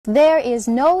There is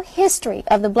no history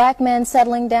of the black man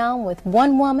settling down with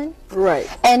one woman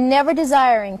and never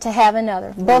desiring to have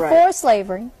another. Before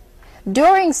slavery,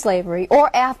 during slavery, or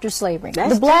after slavery,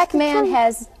 the black man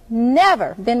has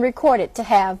never been recorded to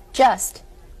have just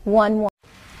one woman.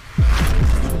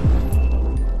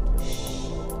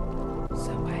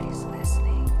 Somebody's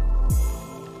listening.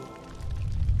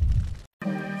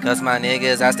 Cause my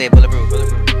niggas, I stay bulletproof.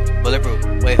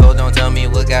 Bulletproof. Wait, hold on, tell me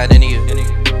what got into you.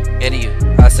 Into you.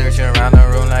 I search around the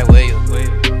room like where you?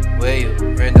 Where you?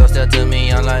 Rendo step to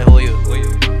me, I'm like who you?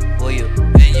 Who you?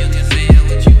 And you can say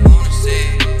what you wanna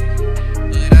say,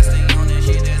 but I stay on this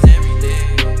shit that's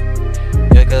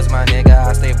everything. Yeah, cause my nigga,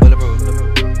 I stay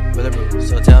bulletproof. Bulletproof.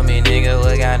 So tell me, nigga,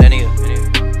 what got into you?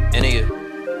 Into you.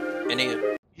 Into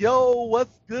you. Yo,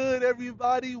 what's good,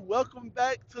 everybody? Welcome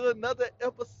back to another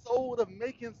episode of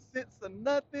Making Sense of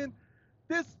Nothing.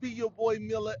 This be your boy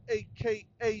Miller,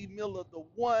 aka Miller the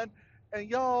One, and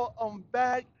y'all, I'm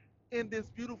back in this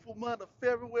beautiful month of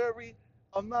February.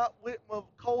 I'm not with my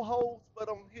co-host, but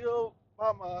I'm here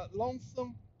by my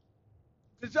lonesome.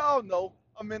 Cause y'all know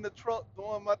I'm in the truck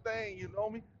doing my thing, you know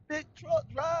me? Big truck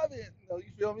driving, you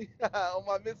feel me? On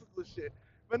my mystical shit.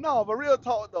 But real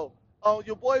talk though.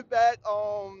 Your boy back.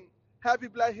 Happy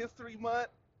Black History Month.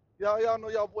 Y'all know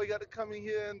y'all boy got to come in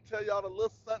here and tell y'all a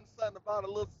little something about a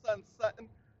little something.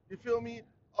 You feel me?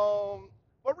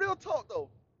 But real talk though.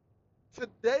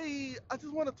 Today I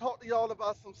just want to talk to y'all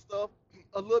about some stuff,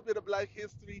 a little bit of Black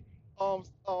history. Um,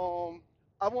 um,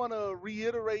 I want to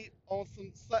reiterate on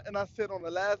something I said on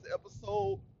the last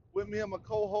episode with me and my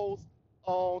co-host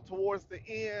towards the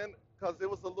end, because there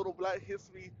was a little Black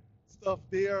history stuff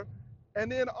there.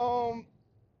 And then I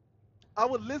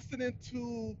was listening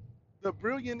to the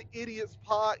Brilliant Idiots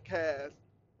podcast,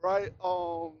 right?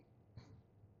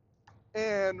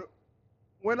 And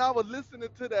when I was listening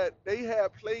to that, they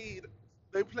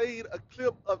played a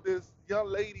clip of this young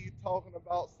lady talking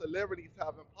about celebrities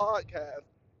having podcasts,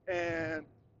 and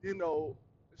you know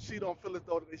she don't feel as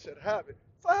though they should have it.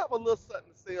 So I have a little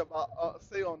something to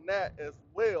say on that as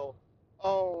well.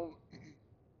 Um,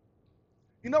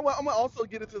 you know what? I'm gonna also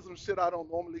get into some shit I don't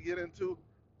normally get into.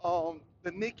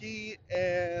 The Nicki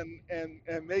and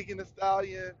Megan Thee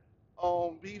Stallion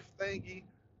beef thingy.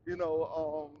 I'm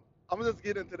gonna just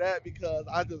get into that because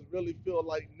I just really feel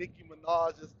like Nicki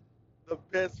Minaj is the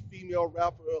best female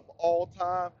rapper of all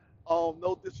time.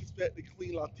 No disrespect to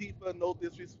Queen Latifah, no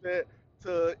disrespect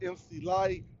to MC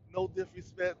Light, no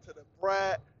disrespect to the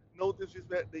Brat, no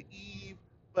disrespect to Eve,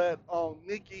 but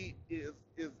Nicki is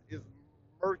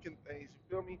murking things. You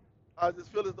feel me? I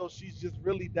just feel as though she's just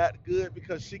really that good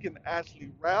because she can actually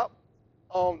rap.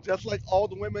 Just like all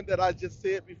the women that I just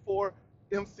said before,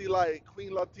 MC Light,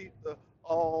 Queen Latifah,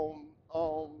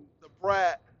 the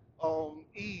Brat,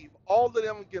 Eve, all of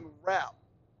them can rap,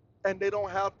 and they don't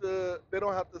have to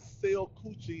sell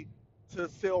coochie to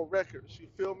sell records. You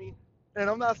feel me? And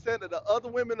I'm not saying that the other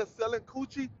women are selling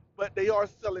coochie, but they are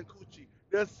selling coochie.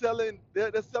 They're selling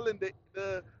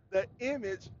the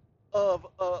image of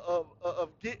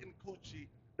getting coochie.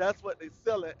 That's what they're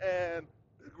selling, and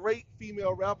the great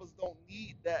female rappers don't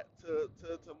need that to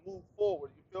move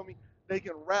forward. You feel me? They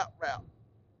can rap.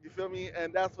 You feel me?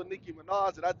 And that's what Nicki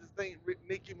Minaj, and I just think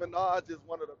Nicki Minaj is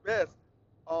one of the best.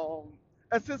 Um,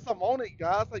 and since I'm on it,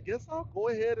 guys, I guess I'll go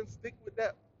ahead and stick with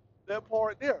that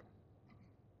part there.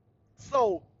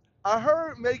 So I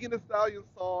heard Megan Thee Stallion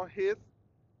song Hiss.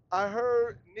 I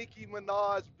heard Nicki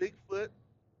Minaj Bigfoot.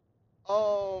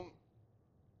 Um,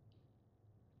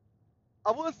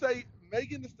 I would say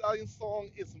Megan Thee Stallion song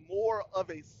is more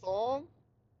of a song.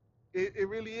 It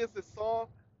really is a song.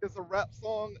 It's a rap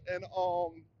song, and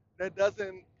that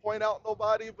doesn't point out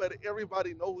nobody, but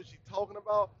everybody knows who she's talking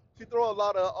about. She throw a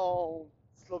lot of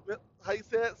how you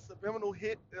say it, subliminal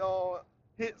hits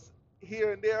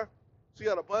here and there. She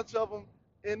got a bunch of them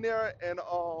in there, and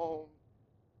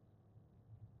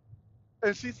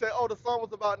she said, "Oh, the song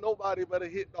was about nobody, but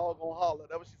it hit dog on holler."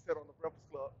 That was what she said on the Breakfast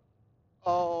Club.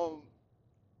 Um,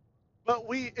 but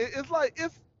it's like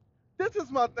this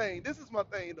is my thing. This is my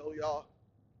thing though, y'all.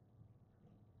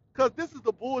 Cause this is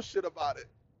the bullshit about it.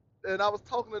 And I was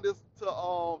talking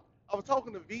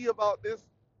to V about this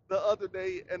the other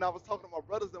day, and I was talking to my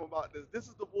brothers them about this. This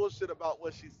is the bullshit about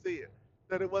what she said,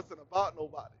 that it wasn't about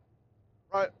nobody,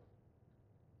 right?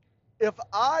 If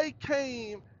I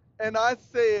came and I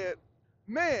said,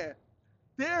 man,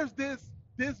 there's this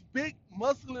big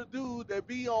muscular dude that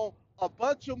be on a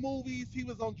bunch of movies. He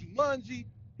was on Jumanji.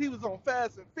 He was on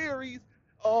Fast and Furious.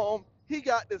 He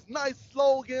got this nice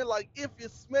slogan like "If you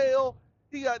smell."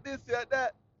 He got this,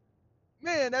 that.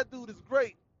 Man, that dude is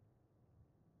great.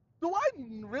 Do I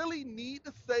really need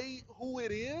to say who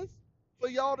it is for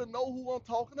y'all to know who I'm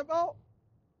talking about?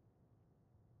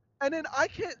 And then I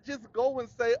can't just go and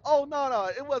say, oh, no,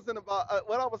 it wasn't about,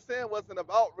 what I was saying wasn't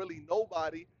about really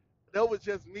nobody. That was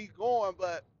just me going,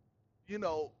 but, you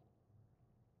know,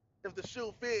 if the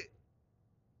shoe fit,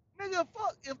 nigga,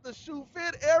 fuck, if the shoe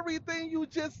fit, everything you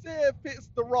just said fits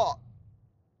the rock.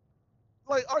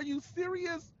 Like, are you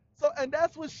serious? So, and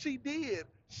that's what she did.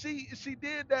 She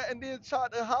did that and then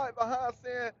tried to hide behind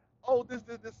saying, oh, this,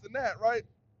 and that, right?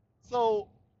 So,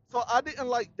 so I didn't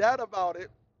like that about it.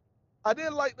 I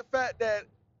didn't like the fact that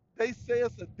they say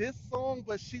it's a diss song,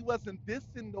 but she wasn't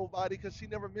dissing nobody because she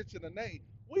never mentioned a name.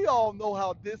 We all know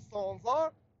how diss songs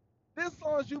are. Diss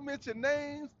songs, you mention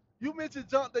names, you mention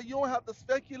junk that you don't have to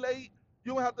speculate,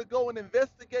 you don't have to go and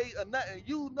investigate or nothing.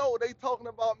 You know they talking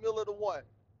about Miller the One.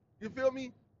 You feel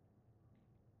me?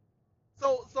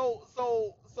 So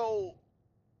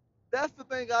that's the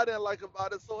thing I didn't like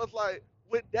about it. So it's like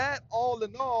with that all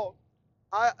in all,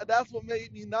 I that's what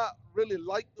made me not really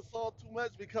like the song too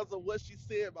much because of what she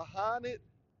said behind it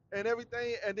and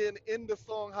everything. And then in the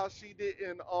song how she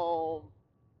didn't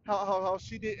how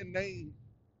she didn't name.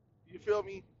 You feel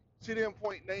me? She didn't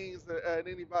point names at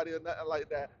anybody or nothing like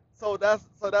that. So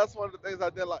that's one of the things I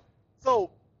did like.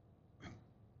 So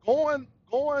going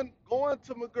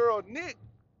to my girl Nick,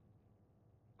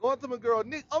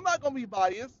 I'm not gonna be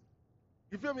biased.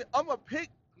 You feel me? I'm gonna pick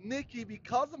Nicki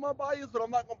because of my bias, but I'm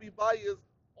not gonna be biased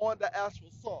on the actual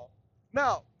song.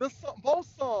 Now, both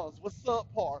songs were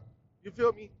subpar. You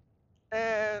feel me?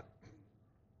 And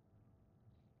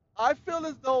I feel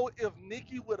as though if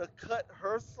Nicki would have cut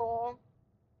her song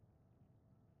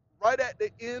right at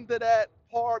the end of that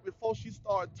part before she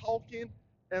started talking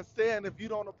and saying if you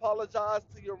don't apologize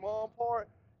to your mom part,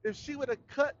 if she would have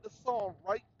cut the song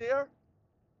right there,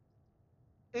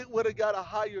 it would have got a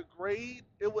higher grade.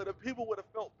 It would have People would have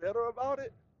felt better about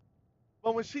it.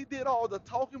 But when she did all the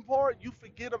talking part, you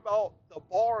forget about the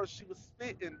bars she was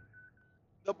spitting,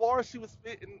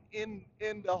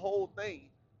 in the whole thing.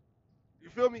 You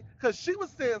feel me? Because she was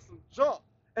saying some junk,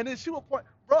 and then she would point,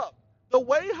 bruh, the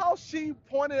way how she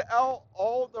pointed out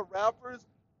all the rappers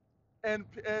and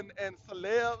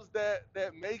celebs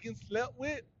that Megan slept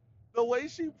with, the way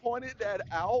she pointed that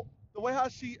out, the way how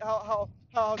she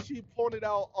pointed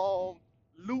out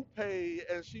Lupe,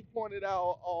 and she pointed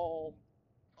out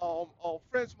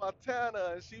French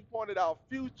Montana, and she pointed out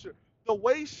Future. The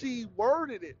way she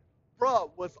worded it, bruh,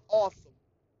 was awesome.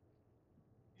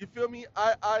 You feel me?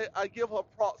 I give her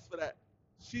props for that.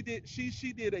 She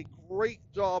did a great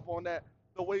job on that.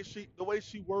 The way she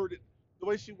worded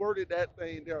that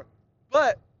thing there.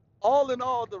 But all in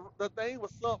all, the thing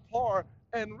was subpar,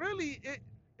 and really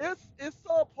it's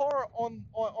subpar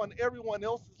on everyone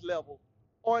else's level.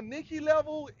 On Nikki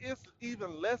level, it's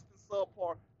even less than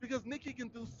subpar because Nikki can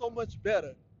do so much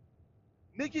better.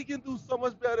 Nikki can do so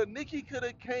much better. Nikki could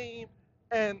have came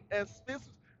and spit.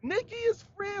 Nikki is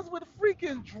friends with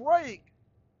freaking Drake.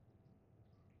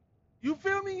 You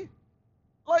feel me?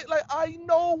 Like I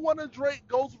know one of Drake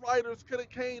ghostwriters could have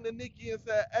came to Nikki and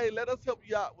said, "Hey, let us help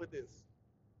you out with this."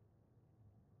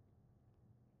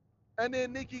 And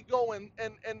then Nikki go and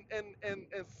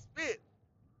spit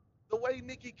the way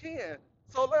Nikki can.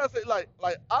 So like I say, like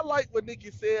I like what Nikki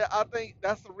said. I think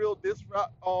that's a real diss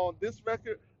on this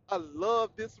record. I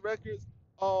love diss records.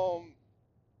 Um,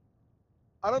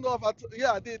 I don't know if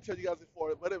yeah, I did tell you guys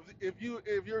before, but if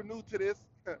you're new to this,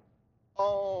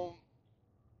 um,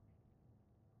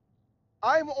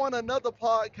 I'm on another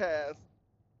podcast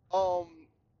um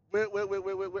with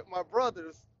my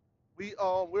brothers.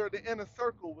 We're the inner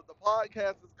circle. With the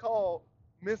podcast is called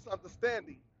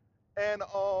Misunderstanding, and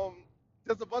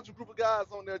there's a bunch of group of guys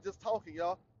on there just talking,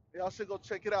 y'all. Y'all should go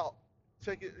check it out.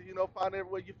 Check it, find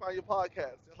everywhere you find your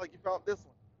podcast, just like you found this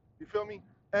one. You feel me?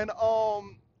 And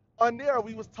on there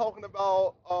we was talking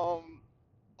about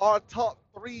our top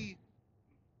three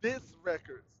diss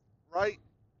records, right?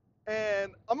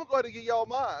 And I'm gonna go ahead and give y'all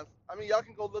mine. I mean, y'all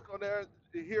can go look on there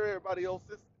and hear everybody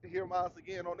else's, hear mine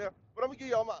again on there. But I'm gonna give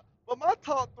y'all mine. But my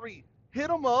top three: Hit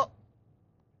 'Em Up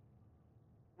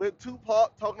with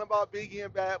Tupac talking about Biggie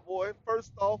and Bad Boy.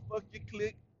 First off, fuck your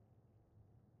clique.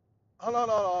 Hold on,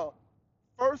 hold on.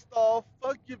 First off,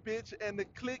 fuck your bitch and the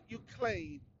clique you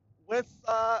claim. West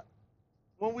Side,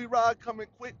 when we ride, coming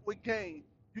quick with game.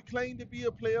 You claim to be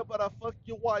a player, but I fuck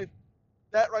your wife.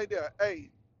 That right there. Hey,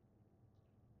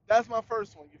 that's my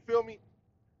first one. You feel me?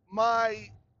 my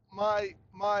my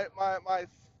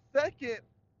second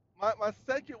my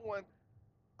second one,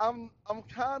 I'm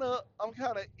kind of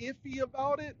iffy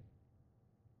about it.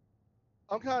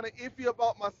 I'm kind of iffy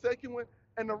about my second one,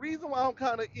 And the reason why I'm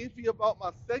kind of iffy about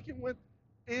my second one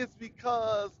is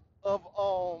because of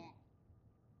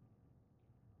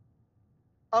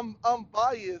I'm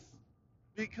biased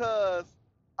because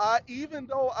I even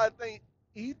though I think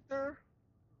Ether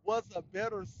was a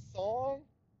better song,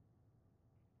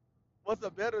 was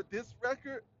a better diss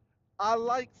record, I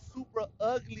like Super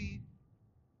Ugly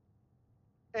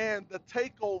and The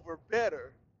Takeover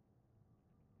better.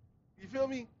 You feel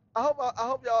me? I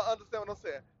hope y'all understand what I'm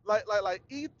saying. Like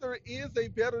Ether is a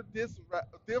better diss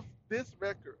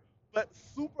record, but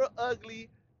Super Ugly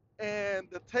and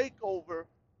The Takeover,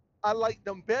 I like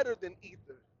them better than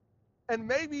Ether. And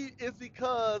maybe it's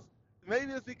because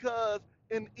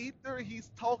in Ether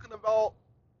he's talking about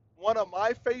one of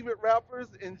my favorite rappers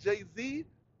in Jay-Z,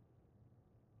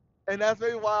 and that's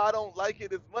maybe why I don't like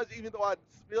it as much, even though I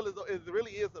feel as though it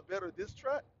really is a better diss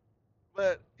track.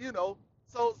 But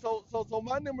so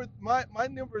my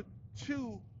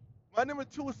two my number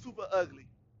two is Super Ugly.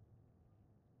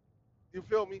 You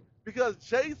feel me? Because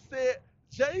Jay said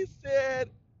Jay said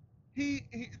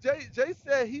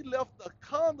he left a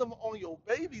condom on your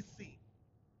baby seat.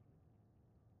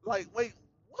 Like, wait,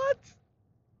 what?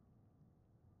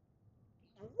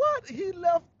 What? He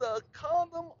left the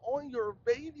condom on your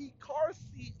baby car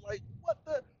seat? Like, what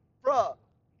the, bruh?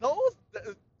 Those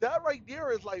that right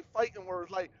there is like fighting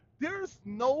words. Like, there's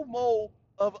no more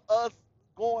of us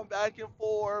going back and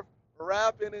forth,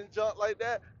 rapping and junk like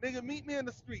that. Nigga, meet me in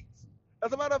the streets.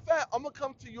 As a matter of fact, I'm gonna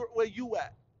come to your where you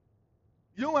at.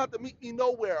 You don't have to meet me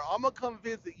nowhere. I'm gonna come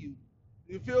visit you.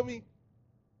 You feel me?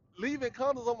 Leaving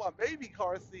condoms on my baby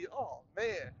car seat. Oh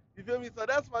man, you feel me? So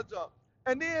that's my jump.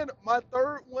 And then my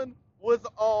third one was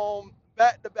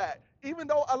back to back. Even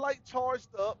though I like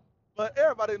charged up, but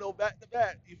everybody know back to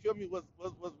back. You feel me? Was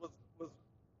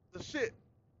the shit.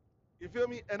 You feel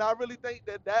me? And I really think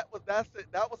that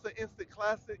was an instant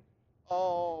classic.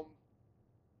 Um,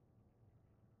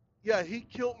 yeah, he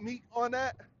killed Meek on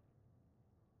that.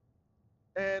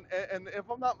 And if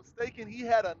I'm not mistaken, he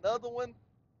had another one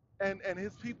and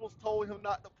his peoples told him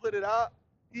not to put it out.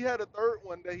 He had a third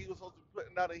one that he was supposed to be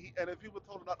putting out, and if people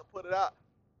told him not to put it out,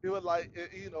 he was like,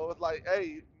 it's like,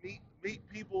 hey, meet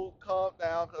people, calm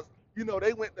down, because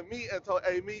they went to meet and told,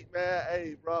 hey, meet man,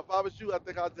 hey, bro, if I was you, I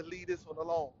think I'd just leave this one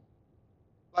alone.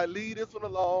 Like, leave this one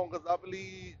alone, because I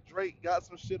believe Drake got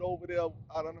some shit over there.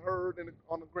 I done heard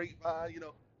on the grapevine,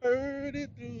 heard it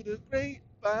through the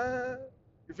grapevine.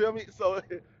 You feel me? So, I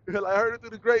heard it through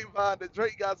the grapevine that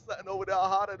Drake got something over there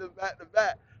hotter than back to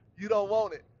back. You don't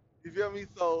want it. You feel me?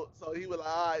 So he was like,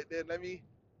 all right, then let me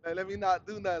not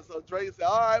do nothing. So Drake said,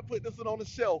 all right, put this one on the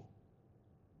shelf.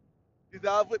 He said,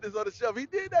 I'll put this on the shelf. He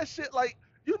did that shit like,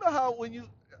 you know how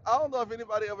I don't know if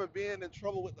anybody ever been in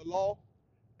trouble with the law,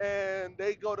 and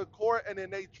they go to court and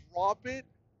then they drop it,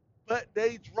 but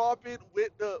they drop it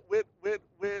with the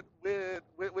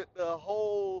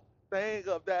whole thing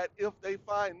of that if they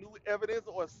find new evidence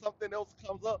or something else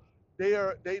comes up, they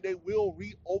will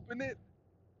reopen it.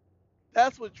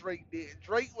 That's what Drake did.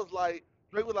 Drake was like,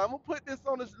 I'm gonna put this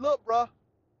on this look, bruh.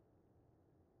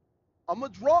 I'm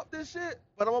gonna drop this shit,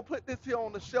 but I'm gonna put this here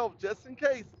on the shelf just in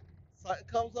case something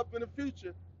comes up in the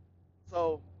future.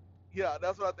 So, yeah,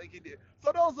 that's what I think he did.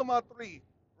 So those are my three,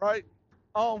 right?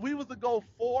 We was to go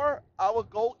four, I would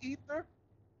go Ether.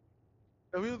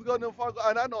 If we was going to four,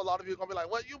 and I know a lot of you are gonna be like,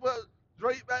 "What you put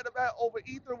Drake back to back over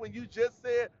Ether when you just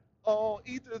said,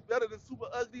 Ether is better than Super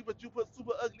Ugly, but you put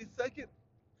Super Ugly second?"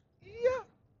 Yeah,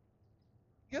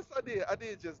 yes, I did. I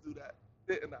did just do that,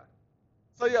 didn't I?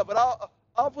 So yeah, but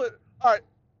I'll put. All right,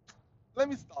 let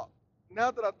me stop. Now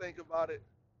that I think about it,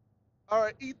 all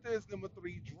right, Ether is number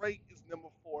three, Drake is number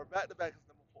four, back to back is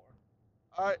number four.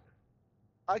 All right,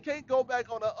 I can't go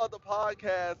back on the other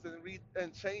podcast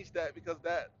and change that because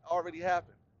that already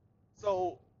happened.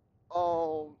 So,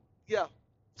 um, yeah,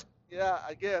 yeah,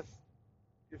 I guess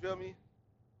you feel me.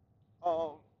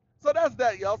 Um, so that's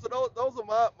that, y'all. So those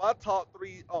are my top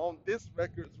three disc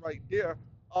records right there.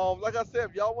 Like I said,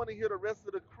 if y'all want to hear the rest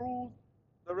of the crew,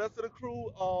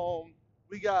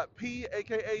 we got P,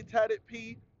 aka Tatted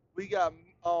P. We got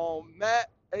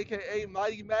Matt, aka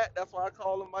Mighty Matt. That's why I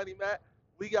call him Mighty Matt.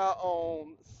 We got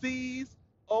C's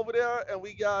over there, and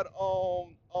we got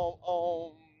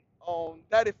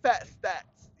Daddy Fat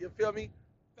Stats. You feel me?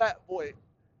 Fat Boy,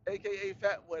 aka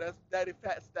Fat Boy. That's Daddy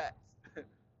Fat Stats.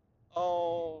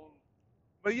 Um,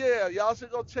 but yeah, y'all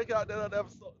should go check out that other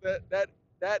episode,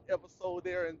 that episode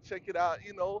there, and check it out.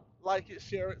 Like it,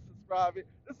 share it, subscribe it.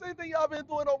 The same thing y'all been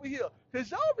doing over here,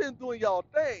 cause y'all been doing y'all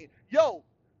thing. Yo,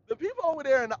 the people over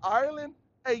there in Ireland,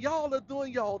 hey, y'all are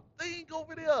doing y'all thing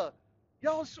over there.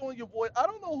 Y'all showing your boy. I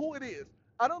don't know who it is.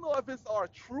 I don't know if it's our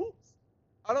troops.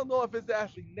 I don't know if it's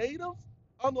actually natives.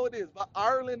 I don't know what it is, but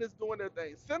Ireland is doing their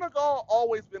thing. Senegal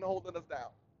always been holding us down.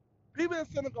 People in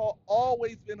Senegal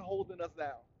always been holding us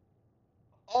down.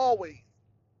 Always.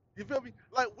 You feel me?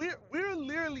 Like we're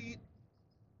literally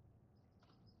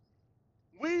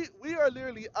we are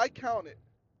literally, I counted.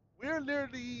 We're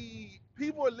literally,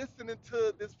 people are listening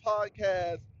to this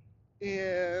podcast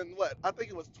in what? I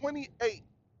think it was 28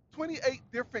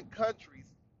 different countries.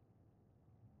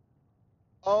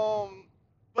 Um,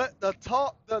 but the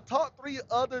top three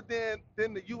other than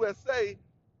the USA,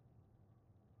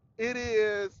 it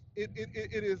is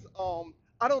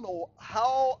I don't know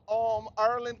how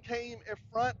Ireland came in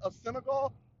front of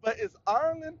Senegal, but it's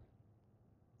Ireland,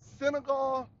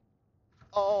 Senegal,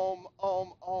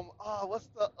 what's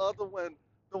the other one?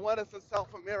 The one that's in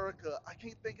South America. I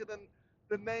can't think of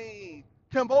the name.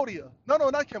 Cambodia. No, no,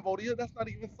 not Cambodia. That's not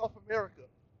even South America.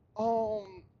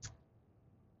 Um,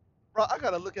 bro, I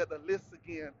gotta look at the list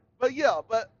again. But yeah,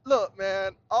 but look,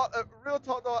 man. Real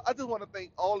talk though, I just want to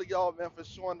thank all of y'all, man, for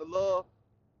showing the love.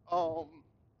 Um,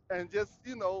 and just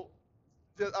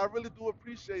just I really do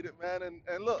appreciate it, man.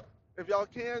 And look, if y'all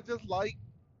can just like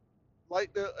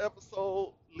the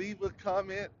episode, leave a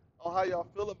comment on how y'all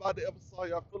feel about the episode, how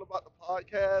y'all feel about the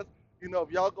podcast.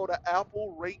 If y'all go to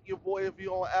Apple, rate your boy if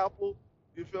you're on Apple.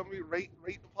 You feel me? Rate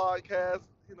the podcast.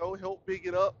 Help big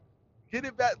it up. Get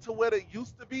it back to what it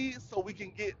used to be, so we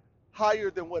can get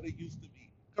higher than what it used to be.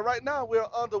 Cause right now we're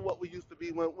under what we used to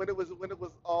be when it was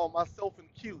myself and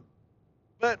Q.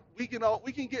 But we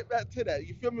can get back to that.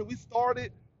 You feel me? We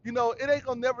started. It ain't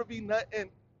gonna never be nothing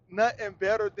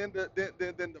better than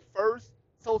the first.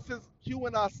 So since Q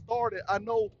and I started, I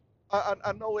know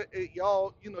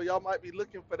y'all y'all might be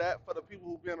looking for that for the people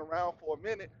who've been around for a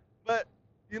minute. But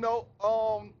V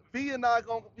and I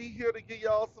gonna be here to give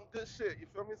y'all some good shit. You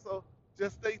feel me? So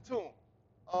just stay tuned.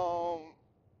 Um,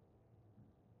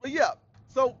 but yeah,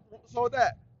 so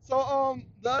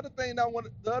the other thing I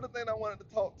wanted to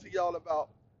talk to y'all about,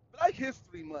 Black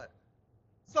History Month.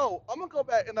 So I'm gonna go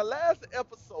back in the last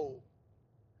episode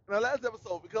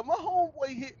because my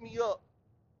homeboy hit me up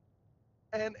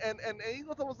and he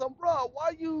gonna tell me something, bro.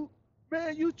 Why you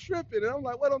tripping? And I'm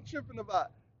like, what I'm tripping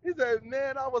about? He said,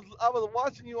 man, I was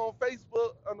watching you on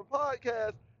Facebook on the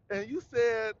podcast, and you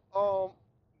said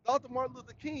Dr. Martin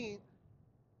Luther King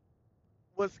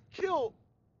was killed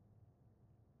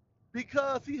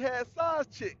because he had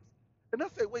side chicks. And I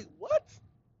said, wait, what?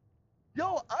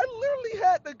 Yo, I literally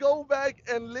had to go back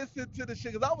and listen to the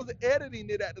shit because I was editing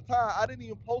it at the time. I didn't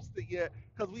even post it yet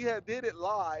because we had did it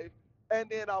live, and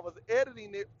then I was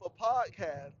editing it for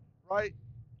podcast, right?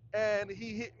 And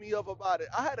he hit me up about it.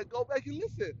 I had to go back and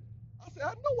listen. I said,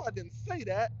 I know I didn't say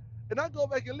that. And I go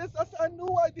back and listen. I said, I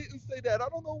knew I didn't say that. I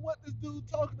don't know what this dude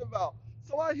talking about.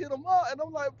 So I hit him up, and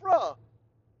I'm like, bruh,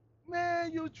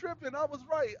 man, you tripping. I was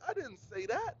right. I didn't say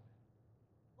that.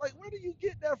 Like, where do you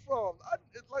get that from?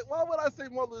 Why would I say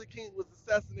Martin Luther King was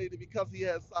assassinated because he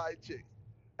had side chicks?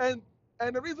 And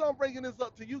and the reason I'm bringing this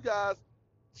up to you guys,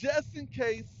 just in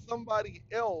case somebody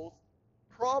else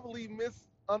probably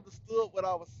misunderstood what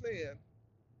I was saying,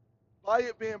 by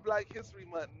it being Black History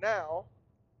Month now,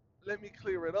 let me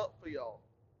clear it up for y'all.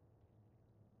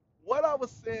 What I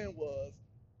was saying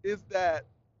is that,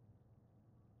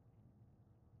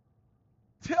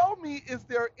 tell me, is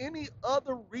there any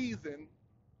other reason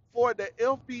for the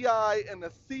FBI and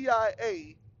the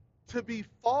CIA to be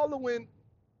following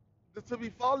Dr.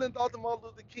 Martin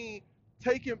Luther King,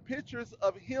 taking pictures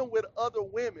of him with other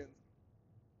women,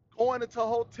 going into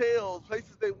hotels,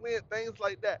 places they went, things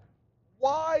like that.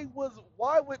 Why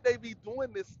would they be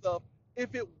doing this stuff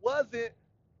if it wasn't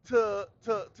to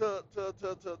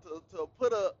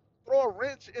put a throw a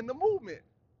wrench in the movement,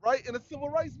 right? In the civil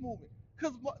rights movement.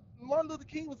 Because Martin Luther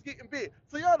King was getting big.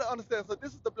 So y'all to understand, so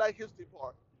this is the Black History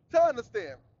part. To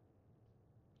understand,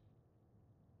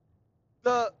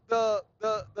 the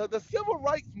civil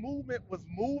rights movement was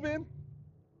moving,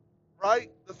 right?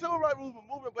 The civil rights movement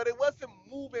was moving, but it wasn't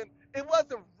moving. It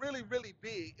wasn't really, really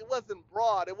big. It wasn't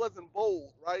broad. It wasn't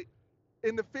bold, right?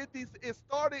 In the 50s, it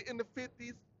started in the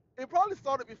 50s. It probably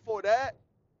started before that.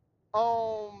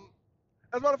 Um,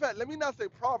 as a matter of fact, let me not say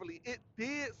probably. It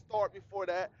did start before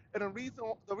that, and the reason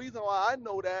why I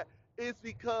know that is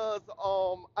because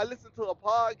I listened to a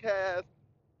podcast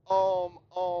um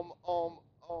um um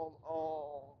um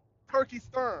Turkey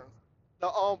Stearns,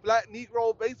 the black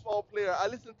Negro baseball player. I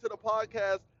listened to the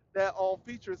podcast that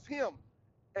features him,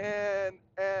 and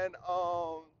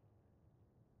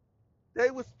they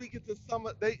was speaking to some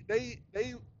of they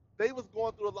was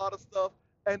going through a lot of stuff,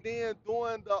 and then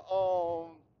during the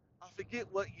I forget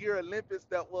what year Olympics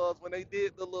that was when they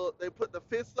did they put the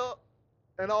fists up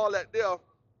and all that there.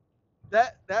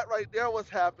 that right there was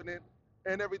happening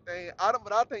and everything.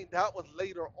 But I think that was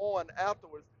later on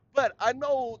afterwards. But I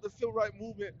know the civil rights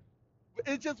movement,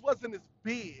 it just wasn't as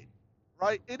big,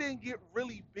 right? It didn't get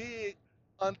really big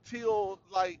until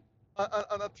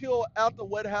until after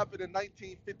what happened in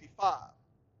 1955,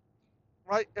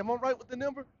 right? Am I right with the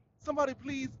number? Somebody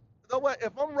please, you know what?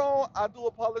 If I'm wrong, I do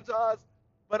apologize,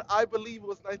 but I believe it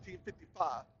was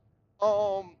 1955.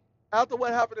 Um, After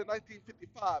what happened in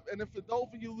 1955, and if for those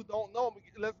of you who don't know,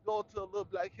 let's go to a little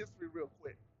Black history real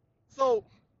quick. So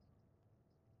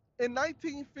in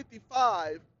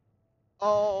 1955,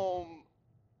 um,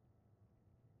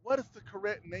 what is the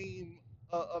correct name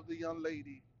of the young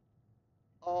lady?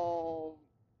 Um,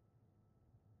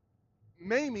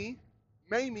 Mamie,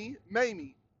 Mamie,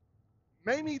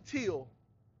 Mamie Till,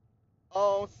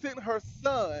 sent her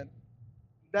son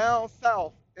down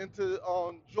south into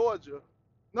Georgia.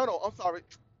 No, I'm sorry.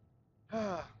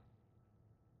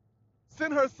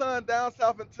 Sent her son down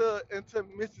south into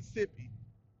Mississippi,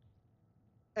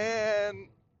 and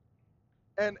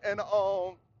and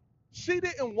she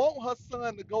didn't want her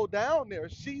son to go down there.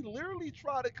 She literally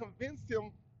tried to convince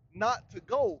him not to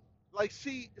go. Like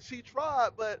she tried,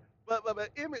 but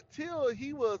Emmett Till,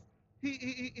 he was a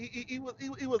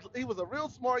real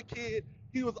smart kid.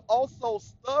 He was also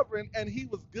stubborn, and he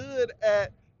was good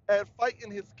at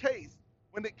fighting his case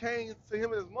when it came to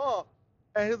him and his mom.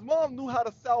 And his mom knew how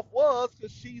the South was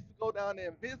because she used to go down there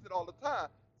and visit all the time.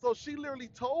 So she literally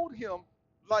told him,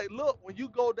 like, look, when you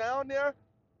go down there,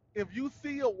 if you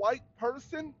see a white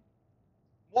person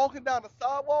walking down the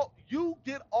sidewalk, you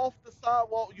get off the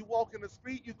sidewalk, you walk in the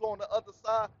street, you go on the other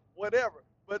side, whatever.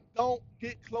 But don't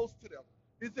get close to them.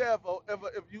 He said,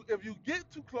 if you get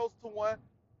too close to one,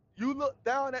 you look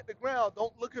down at the ground,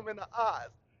 don't look him in the eyes.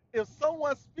 If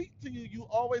someone speaks to you, you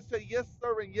always say yes,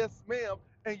 sir, and yes, ma'am,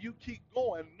 and you keep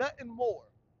going, nothing more.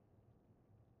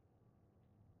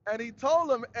 And he told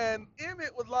him, and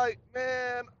Emmett was like,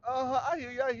 man, I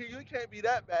hear you, I hear you. It can't be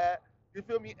that bad. You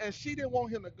feel me? And she didn't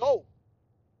want him to go.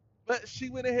 But she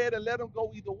went ahead and let him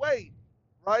go either way,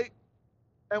 right?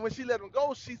 And when she let him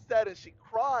go, she sat and she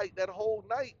cried that whole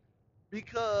night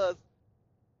because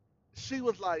she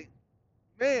was like,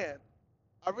 man,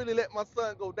 I really let my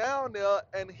son go down there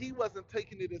and he wasn't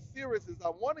taking it as serious as I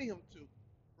wanted him to,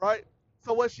 right?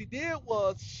 So what she did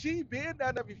was she been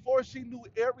down there before. She knew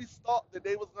every stop that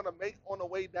they was gonna make on the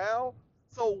way down.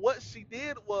 So what she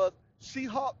did was she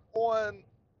hopped on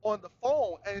the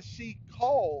phone and she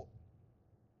called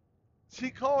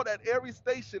at every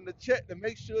station to check to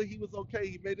make sure he was okay.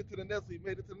 He made it to the next, he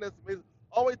made it to the next, he made it,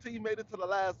 all the way till he made it to the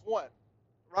last one,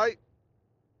 right?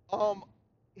 Um,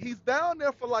 he's down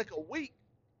there for like a week,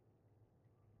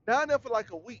 down there for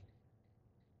like a week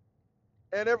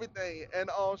and everything. And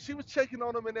she was checking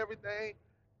on him and everything.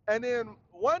 And then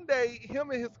one day, him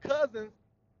and his cousins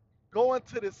go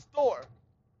into this store.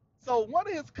 So one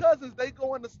of his cousins, they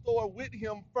go in the store with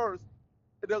him first,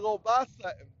 and they'll go buy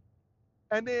something.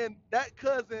 And then that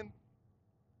cousin,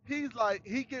 he's like,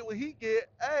 he get what he get.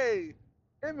 Hey,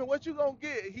 Emmett, what you gonna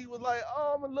get? He was like,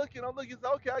 oh, I'm looking. He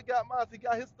said, okay, I got mine. He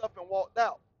got his stuff and walked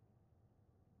out.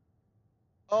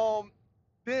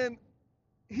 Then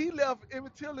he left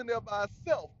Emmett Till in there by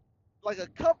himself. Like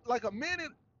a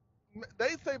minute,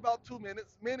 they say about 2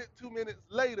 minutes, 2 minutes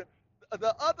later,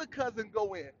 the other cousin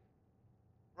go in,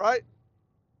 right?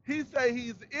 He say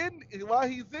he's in, while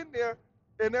he's in there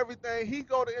and everything, he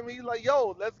go to him, he's like,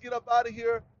 yo, let's get up out of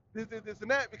here, this and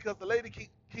that, because the lady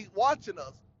keep watching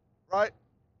us, right?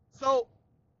 So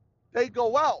they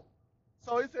go out.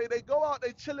 So he say they go out,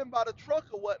 they chilling by the truck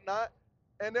or whatnot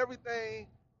and everything,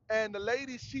 and the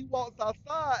lady, she walks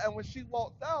outside, and when she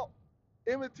walks out,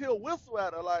 Emmett Till whistle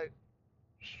at her like,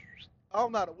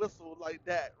 I'm not a whistle like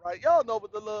that, right? Y'all know,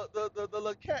 but the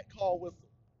little cat call whistle,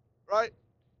 right?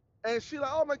 And she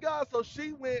like, oh my God. So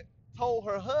she went, told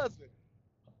her husband.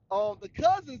 The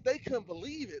cousins, they couldn't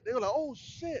believe it. They were like, oh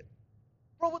shit,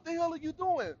 bro, what the hell are you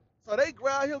doing? So they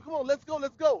grab him, come on, let's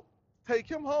go. Take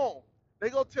him home. They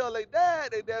go tell their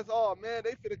dad, oh man,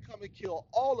 they finna come and kill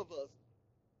all of us.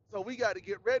 So we got to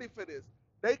get ready for this.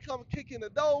 They come kicking the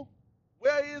door.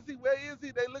 Where is he? Where is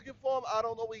he? They looking for him. I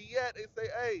don't know where he at. They say,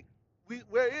 hey,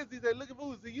 where is he? They looking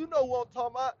for who? You know what I'm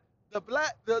talking about?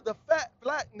 The fat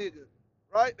black nigga,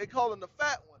 right? They call him the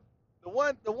fat one.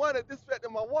 The one that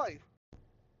disrespected my wife.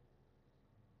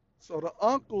 So the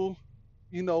uncle,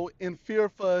 in fear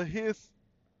for his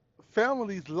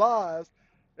family's lives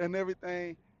and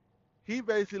everything, he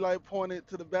basically like pointed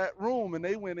to the back room, and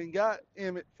they went and got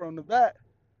Emmett from the back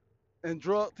and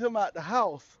drugged him out the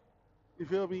house. You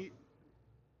feel me?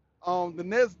 The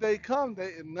next day come,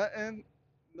 they nothing.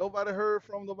 Nobody heard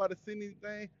from him. Nobody seen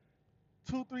anything.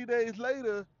 2 3 days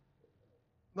later,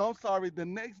 no, I'm sorry, the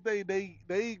next day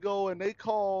they go and they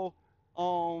call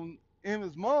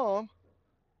Emmett's mom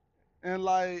and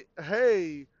like,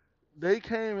 hey, they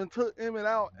came and took Emmett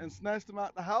out and snatched him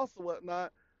out the house or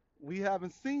whatnot. We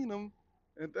haven't seen him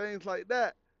and things like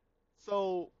that.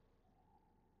 So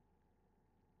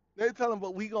they tell him,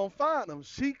 but we gonna find him.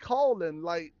 She calling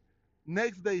like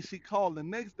next day she calling,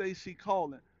 next day she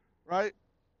calling, right?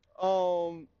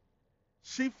 Um,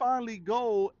 she finally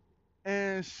go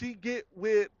and she get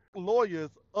with lawyers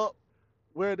up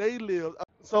where they live.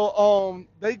 So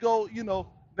they go,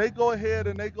 they go ahead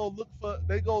and they go look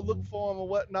for him and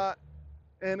whatnot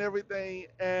and everything.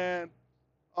 And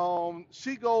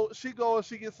she go and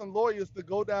she gets some lawyers to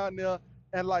go down there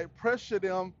and like pressure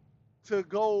them to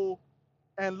go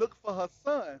and look for her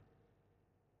son.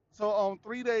 So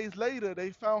 3 days later they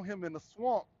found him in the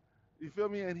swamp. You feel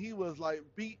me? And he was like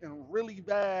beaten really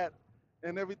bad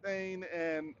and everything,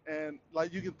 and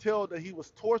like you can tell that he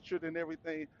was tortured and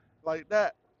everything like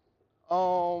that.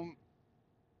 Um,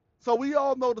 so we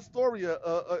all know the story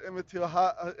of Emmett Till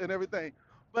and everything,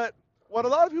 but what a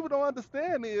lot of people don't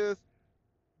understand is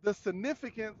the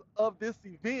significance of this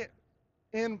event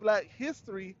in Black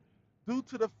history, due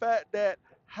to the fact that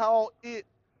how it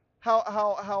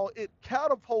how it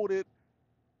catapulted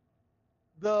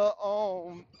the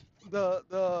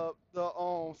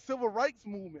civil rights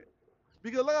movement.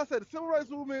 Because like I said, the civil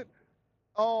rights movement,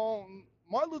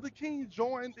 Martin Luther King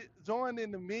joined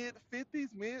in the mid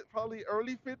 50s, mid probably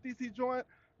early 50s. He joined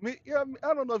mid, yeah,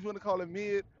 I don't know if you want to call it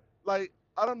mid, like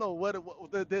I don't know what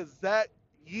the exact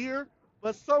year,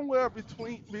 but somewhere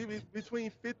between maybe between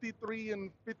 53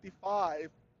 and 55.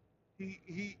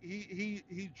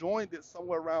 He joined it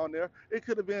somewhere around there. It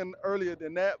could have been earlier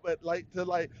than that, but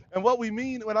and what we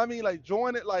mean when I mean like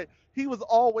join it, like he was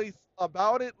always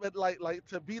about it, but like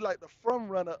to be like the front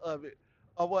runner of it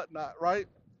or whatnot, right?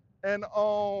 And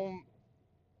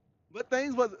but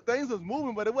things was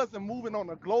moving, but it wasn't moving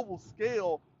on a global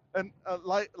scale, and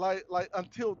like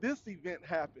until this event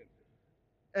happened.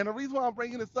 And the reason why I'm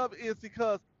bringing this up is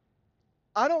because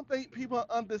I don't think people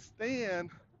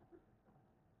understand.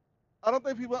 I don't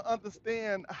think people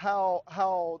understand how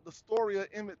the story of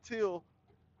Emmett Till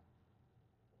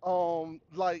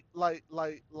like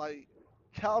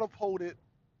catapulted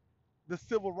the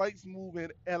civil rights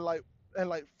movement and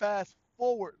fast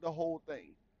forward the whole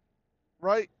thing,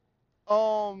 right?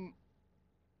 Um,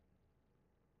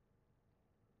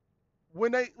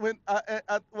 when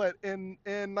what in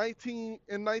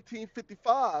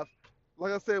 1955,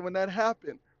 like I said, when that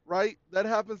happened, right? That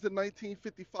happens in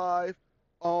 1955.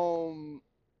 Um,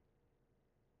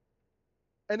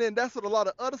 and then that's when a lot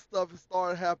of other stuff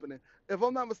started happening. If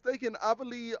I'm not mistaken, I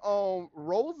believe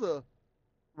Rosa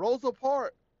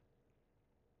Parks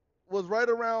was right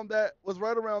around that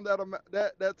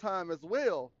time as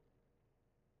well,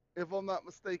 if I'm not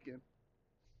mistaken.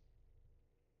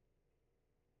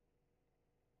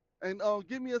 And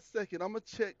give me a second, I'm gonna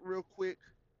check real quick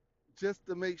just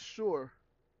to make sure.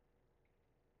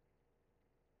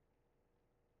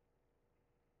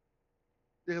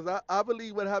 Because I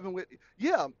believe what happened with,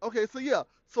 yeah, okay, so yeah,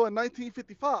 so in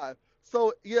 1955,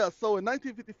 so in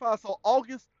 1955, so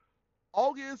August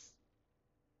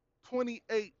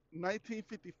 28,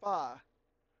 1955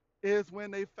 is when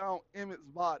they found Emmett's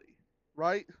body,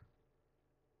 right?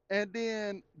 And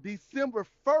then December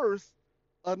 1st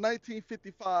of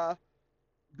 1955,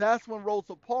 that's when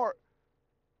Rosa Parks,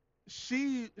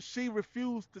 she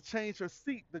refused to change her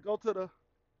seat to go to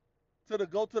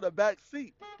the back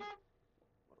seat. What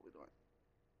are we doing?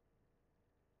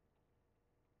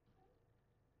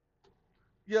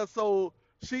 Yeah, so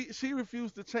she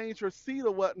refused to change her seat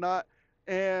or whatnot,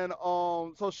 and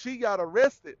so she got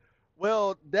arrested.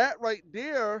 Well, that right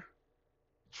there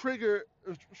triggered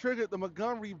triggered the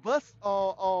Montgomery bus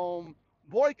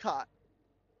boycott.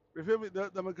 You feel me?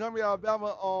 The Montgomery,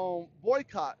 Alabama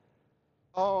boycott.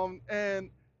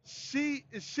 And she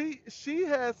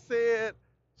has said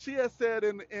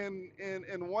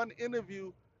in one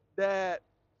interview that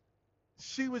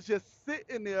she was just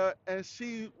sitting there and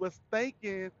she was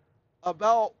thinking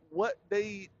about what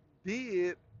they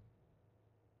did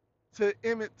to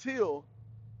Emmett Till.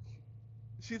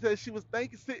 She said she was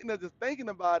sitting there just thinking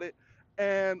about it,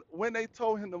 and when they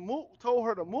told her to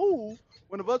move,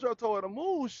 when the bus driver told her to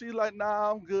move, she like,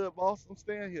 nah, I'm good, boss, I'm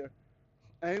staying here.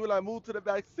 And he was like, move to the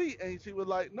back seat, and she was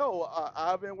like, no,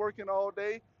 I've been working all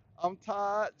day, I'm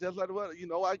tired, just like what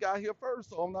I got here first,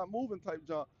 so I'm not moving type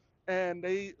jump. And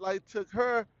they like took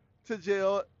her to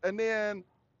jail, and then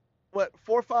what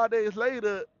 4 or 5 days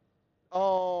later,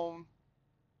 um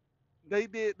they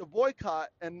did the boycott,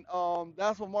 and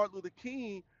that's when Martin Luther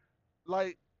King,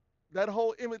 like that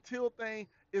whole Emmett Till thing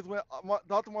is when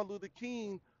Dr. Martin Luther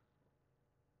King,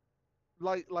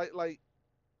 like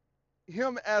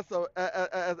him as a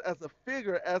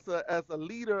figure, as a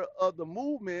leader of the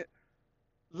movement,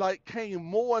 like came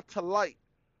more to light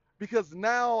because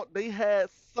now they had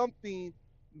something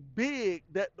big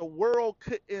that the world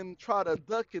couldn't try to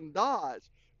duck and dodge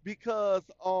because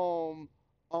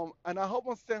and I hope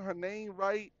I'm saying her name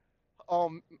right,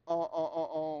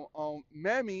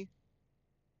 Mammy,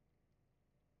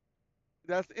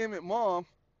 that's Emmett mom.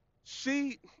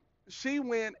 she she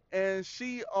went and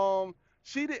she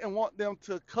didn't want them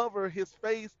to cover his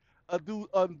face, do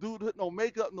no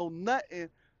makeup, no nothing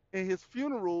in his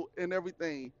funeral and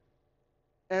everything.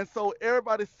 And so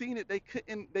everybody seen it. They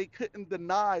couldn't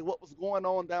deny what was going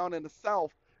on down in the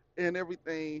South and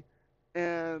everything.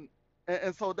 And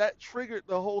so that triggered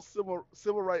the whole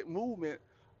civil rights movement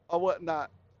or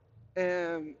whatnot.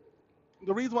 And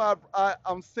the reason why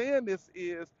I'm saying this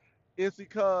is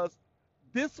because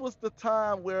this was the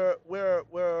time where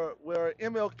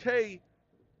MLK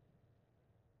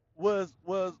was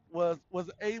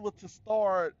able to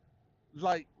start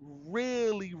like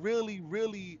really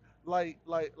like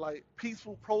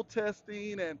peaceful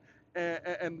protesting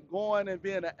and going and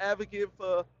being an advocate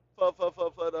for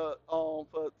the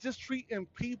for just treating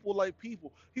people like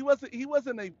people. He wasn't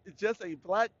just a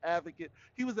black advocate.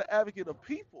 He was an advocate of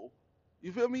people.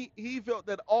 You feel me? He felt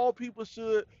that all people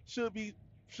should be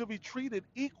treated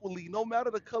equally, no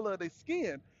matter the color of their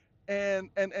skin,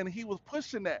 and he was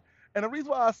pushing that. And the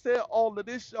reason why I said all of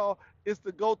this, y'all, is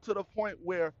to go to the point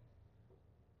where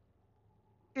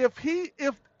if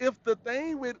the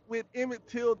thing with Emmett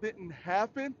Till didn't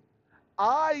happen,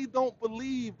 I don't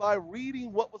believe by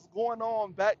reading what was going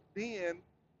on back then,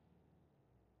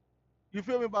 you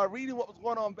feel me? By reading what was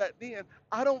going on back then,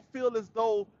 I don't feel as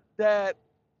though that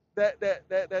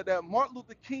Martin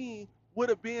Luther King would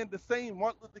have been the same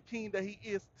Martin Luther King that he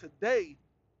is today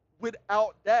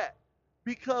without that.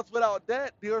 Because without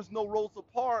that, there's no Rosa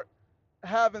Parks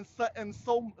having something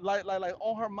so like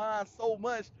on her mind so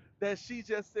much that she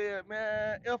just said,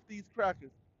 "Man, f these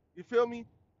crackers." You feel me?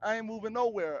 I ain't moving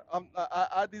nowhere.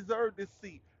 I deserve this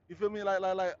seat. You feel me?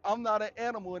 Like I'm not an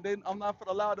animal, and then I'm not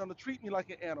gonna allow them to treat me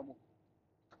like an animal.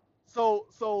 So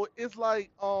it's like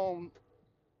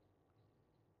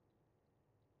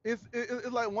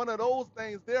it's like one of those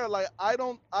things there. Like I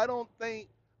don't think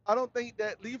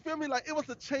that, you feel me, like it was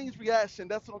a chain reaction.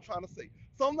 That's what I'm trying to say.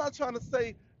 So I'm not trying to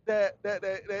say that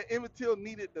Emmett Till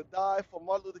needed to die for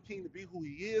Martin Luther King to be who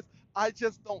he is. I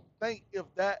just don't think if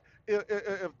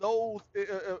those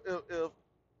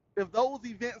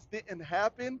events didn't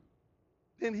happen,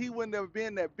 then he wouldn't have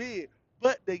been that big.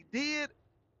 But they did,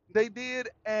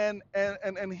 and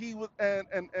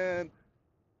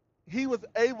he was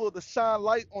able to shine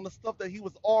light on the stuff that he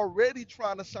was already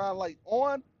trying to shine light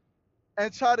on,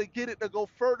 and try to get it to go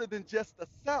further than just the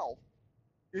South.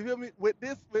 You feel me? With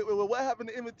what happened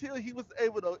to Emmett Till, he was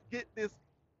able to get this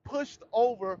pushed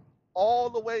over all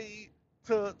the way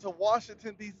to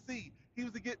Washington D.C. He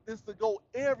was to get this to go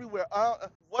everywhere.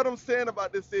 What I'm saying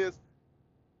about this is,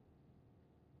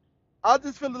 I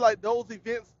just feel like those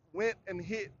events went and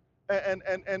hit, and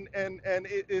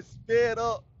it sped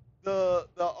up the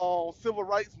civil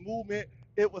rights movement.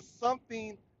 It was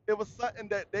something. It was something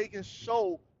that they can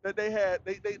show that they had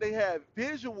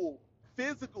visual,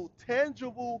 physical,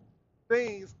 tangible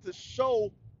things to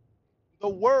show the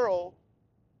world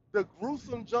the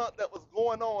gruesome junk that was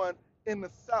going on in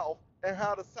the South and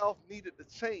how the South needed to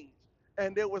change.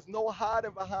 And there was no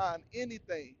hiding behind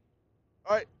anything.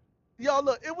 All right, y'all,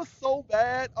 look, it was so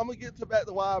bad. I'm gonna get to back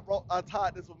to why I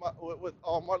tied this with Martin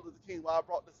Luther King. Why I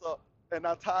brought this up, and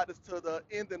I tied this to the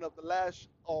ending of the last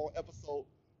episode.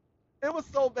 It was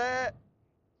so bad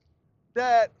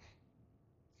that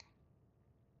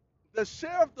the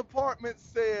sheriff department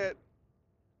said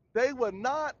they would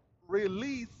not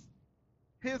release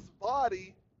his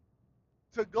body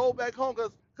to go back home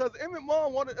because Emmett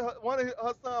mom wanted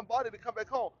her son's body to come back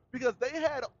home because they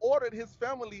had ordered his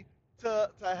family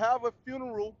to have a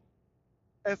funeral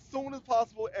as soon as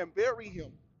possible and bury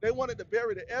him. They wanted to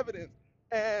bury the evidence,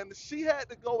 and she had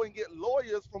to go and get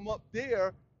lawyers from up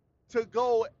there to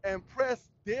go and press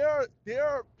their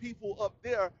people up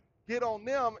there, get on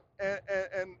them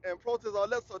and protest all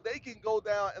that, so they can go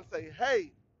down and say,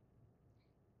 hey,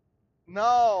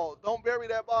 no, don't bury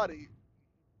that body,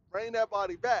 bring that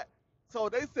body back. So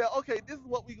they said, okay, this is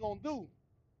what we're gonna do.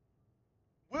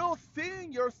 We'll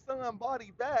send your son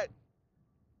body back.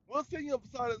 We'll send your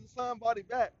son body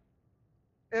back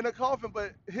in a coffin,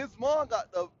 but his mom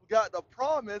got the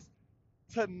promise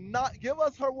to not give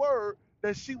us her word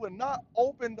that she would not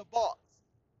open the box.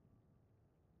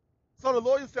 So the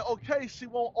lawyer said, okay, she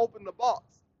won't open the box.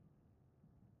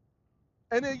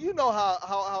 And then you know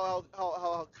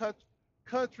how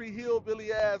country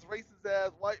hillbilly ass, racist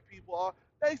ass white people are.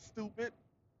 They stupid.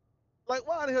 Like,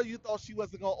 why the hell you thought she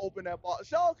wasn't gonna open that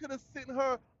box? Y'all could have sent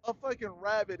her a fucking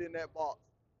rabbit in that box.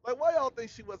 Like, why y'all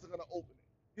think she wasn't gonna open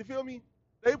it? You feel me?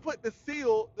 They put the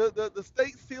seal, the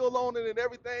state seal on it and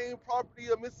everything, property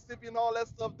of Mississippi and all that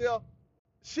stuff there.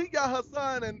 She got her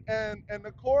son, and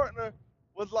the coroner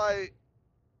was like,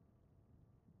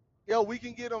 yo, we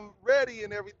can get him ready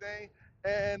and everything.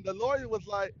 And the lawyer was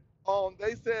like,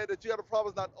 they said that you had a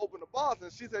promise not to open the box.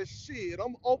 And she said, shit,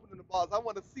 I'm opening the box. I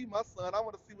want to see my son. I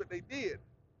want to see what they did.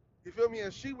 You feel me?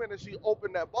 And she went and she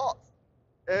opened that box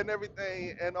and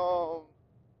everything.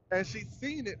 And she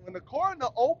seen it. When the coroner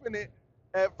opened it,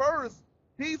 at first,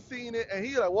 he seen it and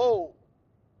he like, whoa,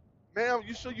 ma'am,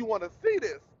 you sure you want to see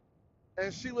this?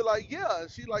 And she was like, yeah.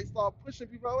 And she like started pushing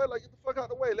people away, like, get the fuck out of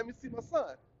the way. Let me see my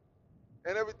son.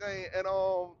 And everything. And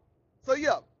so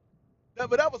yeah.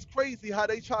 But that was crazy how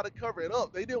they tried to cover it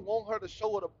up. They didn't want her to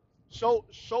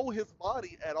show his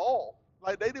body at all.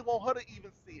 Like, they didn't want her to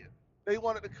even see it. They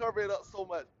wanted to cover it up so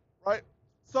much, right?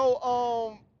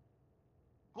 So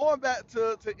going back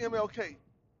to MLK.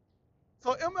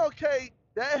 So MLK,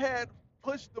 that had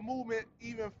pushed the movement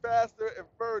even faster and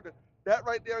further. That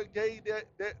right there gave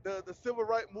the civil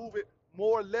rights movement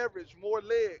more leverage, more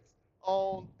legs,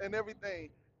 and everything.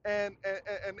 And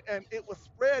it was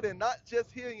spreading not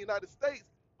just here in the United States,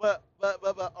 but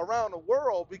around the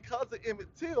world because of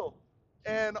Emmett Till.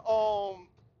 And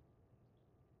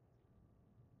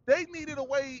they needed a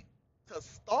way to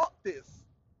stop this.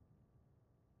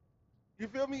 You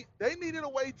feel me? They needed a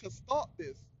way to stop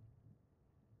this.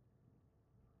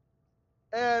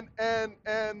 And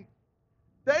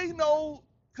they know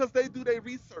because they do their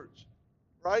research,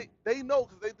 right? They know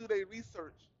because they do their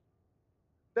research.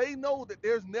 They know that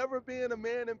there's never been a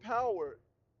man in power,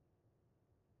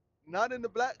 not in the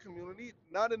black community,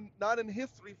 not in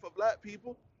history for black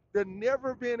people. There's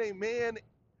never been a man,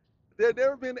 there's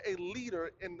never been a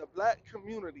leader in the black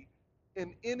community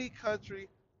in any country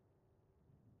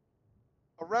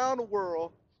around the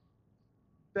world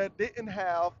that didn't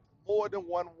have more than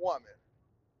one woman.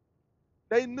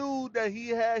 They knew that he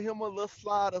had him a little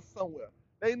slider somewhere.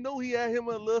 They knew he had him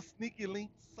a little sneaky link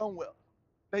somewhere.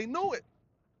 They knew it.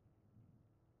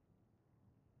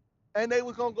 And they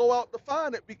was gonna go out to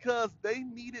find it because they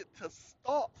needed to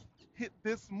stop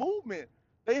this movement.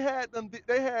 Did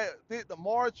the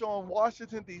march on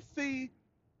Washington D.C.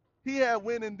 He had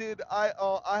went and did I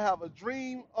Have a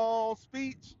Dream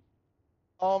speech.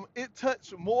 It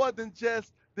touched more than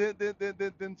just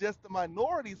than just the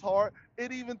minority's heart.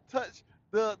 It even touched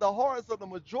the hearts of the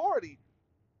majority.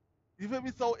 You feel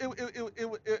me? So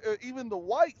even the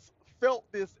whites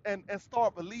felt this and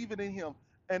start believing in him,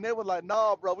 and they were like,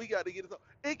 "Nah, bro, we got to get it."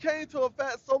 It came to a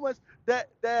fact so much that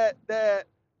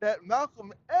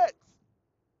Malcolm X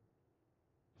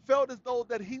felt as though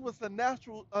that he was a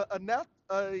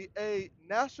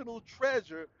national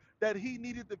treasure that he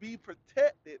needed to be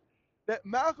protected. That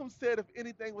Malcolm said if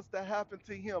anything was to happen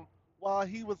to him while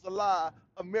he was alive,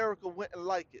 America wouldn't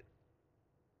like it.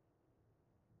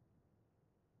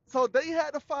 So they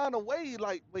had to find a way,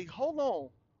 like, wait, hold on.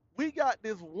 We got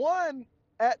this one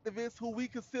activist who we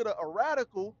consider a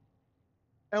radical,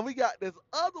 and we got this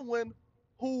other one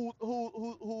who's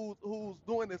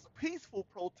doing this peaceful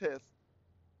protest.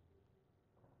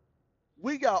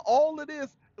 We got all of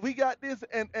this, we got this,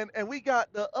 and we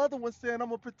got the other one saying, I'm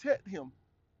gonna protect him.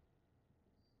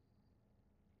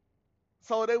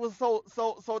 So they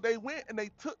went and they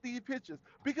took these pictures.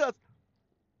 Because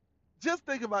just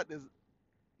think about this.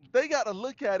 They got to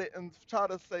look at it and try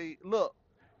to say, look,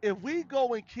 if we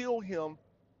go and kill him,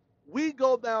 we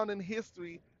go down in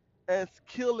history as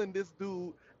killing this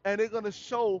dude, and they're gonna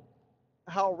show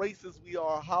how racist we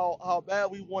are, how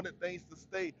bad we wanted things to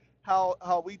stay,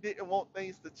 how we didn't want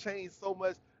things to change so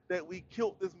much that we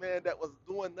killed this man that was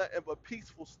doing nothing but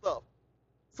peaceful stuff.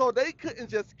 So they couldn't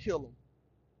just kill him.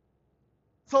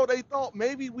 So they thought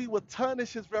maybe we would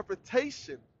tarnish his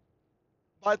reputation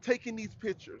by taking these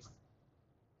pictures.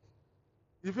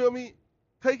 You feel me?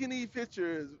 Taking these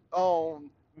pictures,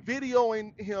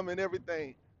 videoing him and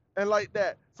everything, and like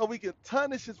that, so we can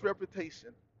tarnish his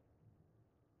reputation.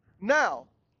 Now,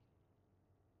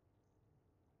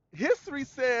 history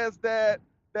says that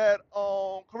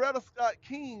Coretta Scott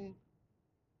King,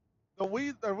 the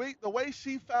way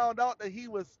she found out that he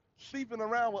was sleeping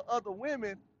around with other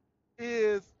women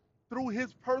is through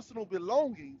his personal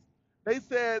belongings. They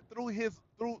said through his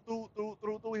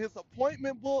through his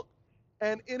appointment book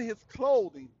and in his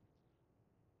clothing.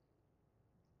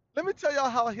 Let me tell y'all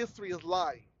how history is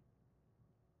lying.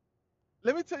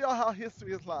 Let me tell y'all how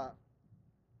history is lying.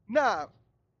 Now,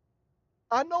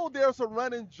 I know there's a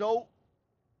running joke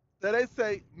that they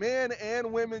say men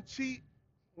and women cheat.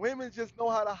 Women just know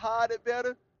how to hide it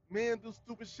better. Men do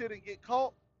stupid shit and get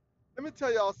caught. Let me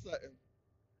tell y'all something.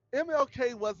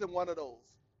 MLK wasn't one of those.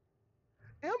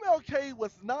 MLK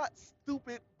was not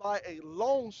stupid by a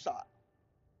long shot.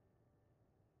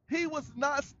 He was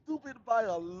not stupid by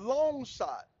a long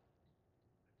shot.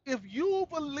 If you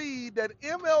believe that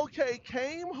MLK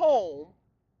came home,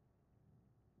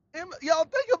 y'all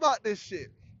think about this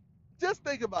shit. Just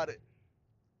think about it.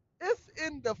 It's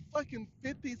in the fucking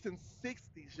 50s and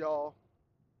 60s, y'all.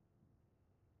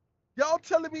 Y'all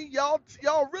telling me, y'all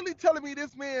really telling me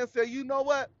this man said, you know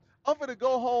what? I'm gonna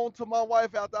go home to my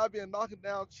wife after I've been knocking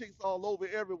down chicks all over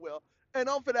everywhere, and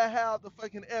I'm gonna have the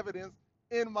fucking evidence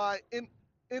in my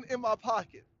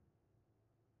pocket.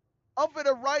 I'm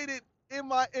gonna write it in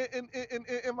my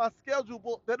schedule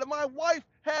book that my wife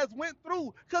has went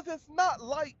through, cause it's not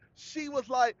like she was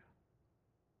like,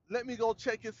 let me go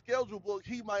check his schedule book.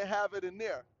 He might have it in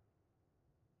there.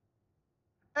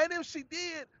 And if she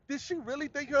did she really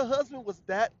think her husband was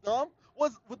that dumb?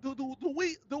 Do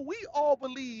we all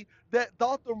believe that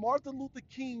Dr. Martin Luther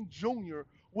King Jr.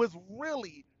 was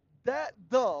really that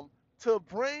dumb to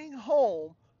bring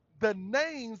home the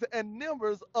names and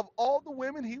numbers of all the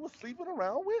women he was sleeping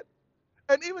around with?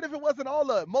 And even if it wasn't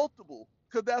all of it, multiple,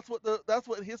 because that's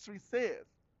what history says.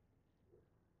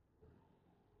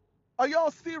 Are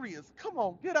y'all serious? Come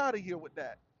on, get out of here with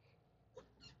that.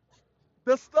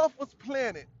 The stuff was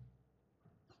planted.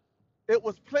 It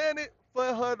was planted for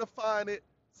her to find it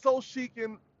so she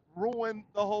can ruin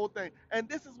the whole thing. And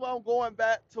this is why I'm going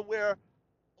back to where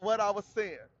what I was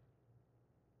saying.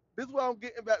 This is why I'm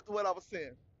getting back to what I was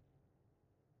saying.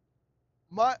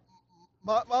 My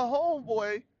my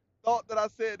homeboy thought that I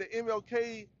said that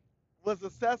MLK was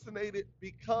assassinated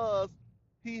because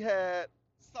he had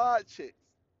side chicks.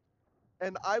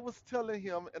 And I was telling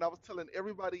him, and I was telling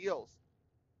everybody else,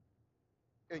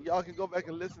 and y'all can go back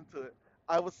and listen to it.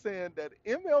 I was saying that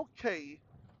MLK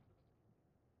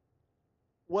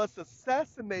was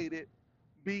assassinated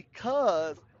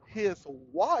because his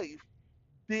wife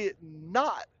did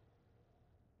not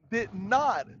did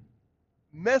not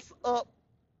mess up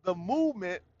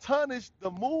tarnish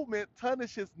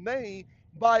his name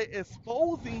by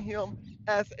exposing him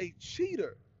as a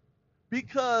cheater,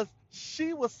 because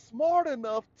she was smart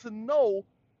enough to know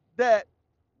that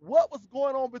what was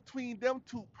going on between them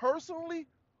two personally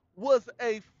was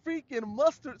a freaking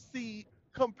mustard seed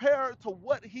compared to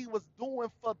what he was doing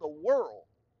for the world.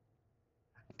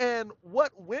 And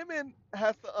what women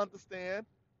has to understand,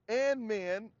 and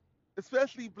men,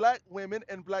 especially black women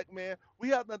and black men, we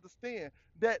have to understand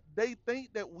that they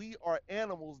think that we are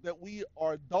animals, that we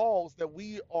are dogs, that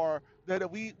we are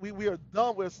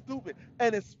dumb, we're stupid,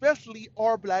 and especially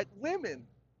our black women.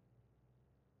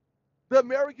 The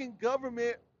American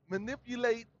government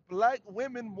manipulate black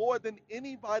women more than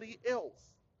anybody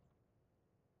else,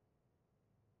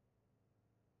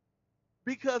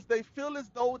 because they feel as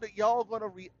though that y'all gonna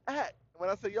react. When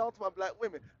I say y'all, to my black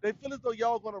women, they feel as though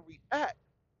y'all gonna react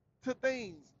to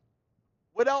things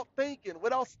without thinking,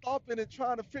 without stopping and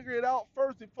trying to figure it out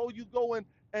first before you go and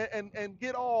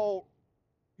get all,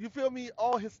 you feel me,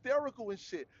 all hysterical and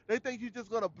shit. They think you're just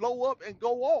gonna blow up and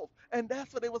go off, and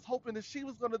that's what they was hoping that she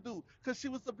was gonna do, because she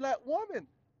was a black woman.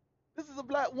 This is a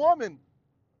black woman.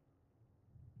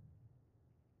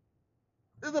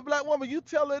 This is a black woman. You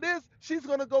tell her this, she's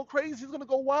gonna go crazy. She's gonna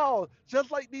go wild,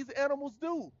 just like these animals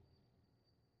do.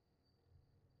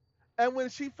 And when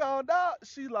she found out,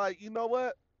 she like, you know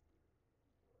what?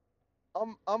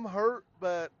 I'm hurt,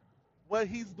 but what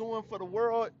he's doing for the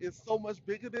world is so much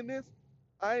bigger than this.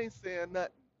 I ain't saying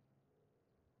nothing.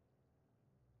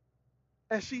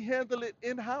 And she handled it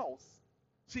in house.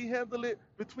 She handled it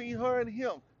between her and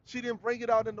him. She didn't bring it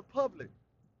out in the public.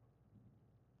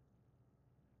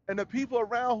 And the people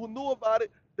around who knew about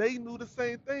it, they knew the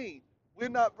same thing. We're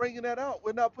not bringing that out.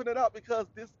 We're not putting it out because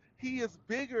he is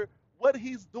bigger. What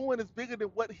he's doing is bigger than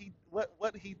what he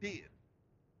did.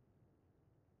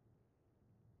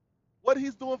 What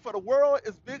he's doing for the world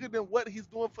is bigger than what he's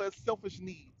doing for his selfish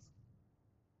needs.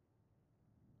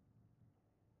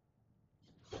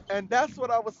 And that's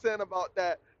what I was saying about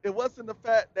that. It wasn't the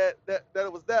fact that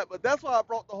it was that, but that's why I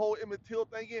brought the whole Emmett Till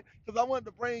thing in, because I wanted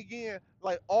to bring in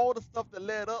like all the stuff that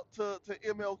led up to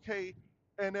MLK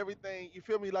and everything. You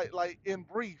feel me? Like in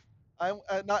brief. I'm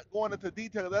not going into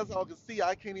detail. That's all I can see.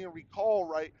 I can't even recall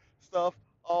right. stuff.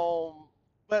 Um,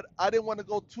 but I didn't want to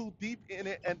go too deep in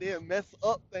it and then mess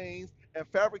up things and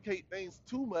fabricate things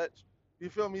too much. You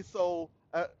feel me? So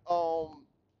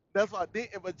that's why I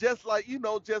didn't. But just like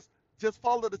just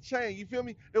follow the chain. You feel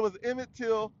me? It was Emmett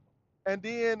Till, and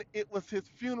then it was his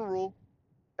funeral,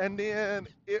 and then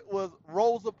it was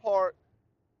Rosa Parks,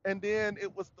 and then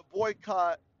it was the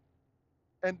boycott,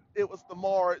 and it was the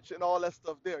march and all that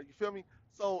stuff there. You feel me?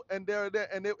 So and there,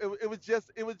 and it was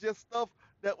just stuff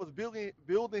that was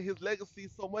building his legacy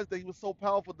so much that he was so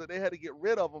powerful that they had to get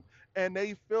rid of him, and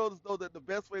they felt as though that the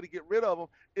best way to get rid of him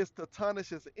is to tarnish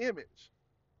his image,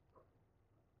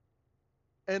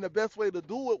 and the best way to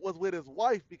do it was with his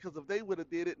wife, because if they would have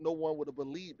did it, no one would have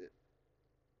believed it,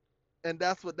 and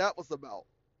that's what that was about.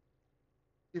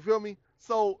 You feel me?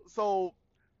 So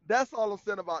that's all I'm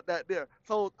saying about that there.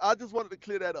 So I just wanted to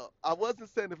clear that up. I wasn't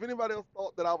saying, if anybody else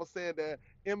thought that I was saying that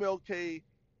MLK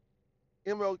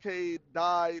MLK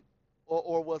died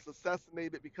or was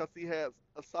assassinated because he has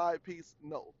a side piece,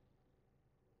 no.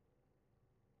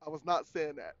 I was not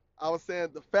saying that. I was saying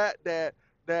the fact that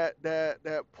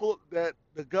the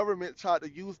government tried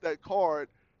to use that card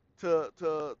to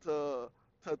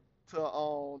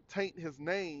taint his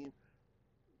name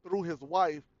through his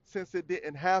wife. Since it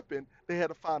didn't happen, they had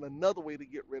to find another way to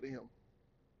get rid of him,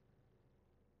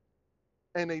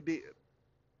 and they did.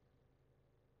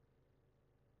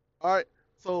 All right,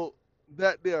 so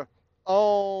that there.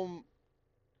 Um.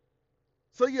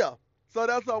 So yeah. So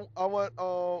that's what I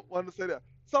wanted to say there.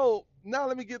 So now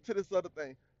let me get to this other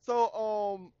thing.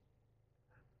 So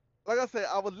like I said,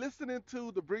 I was listening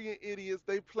to the Brilliant Idiots.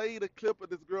 They played a clip of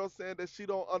this girl saying that she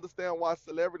don't understand why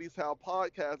celebrities have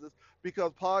podcasts,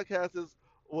 because podcasts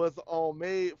was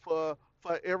made for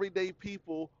everyday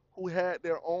people who had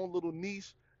their own little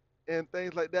niche and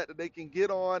things like that they can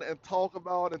get on and talk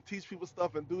about and teach people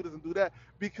stuff and do this and do that,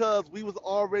 because we was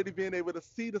already being able to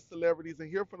see the celebrities and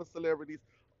hear from the celebrities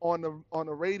on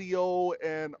the radio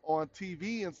and on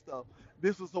TV and stuff.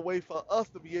 This was a way for us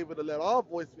to be able to let our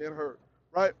voice be heard,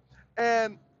 right?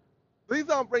 And the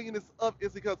reason I'm bringing this up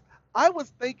is because I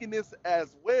was thinking this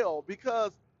as well,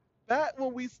 because back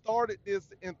when we started this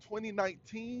in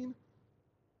 2019,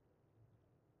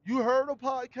 you heard of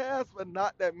podcasts, but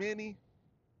not that many.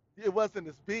 It wasn't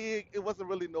as big. It wasn't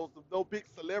really no big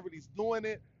celebrities doing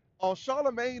it.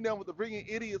 Charlemagne then with the Brilliant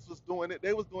Idiots was doing it.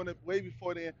 They was doing it way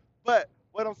before then. But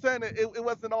what I'm saying is it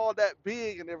wasn't all that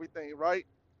big and everything, right?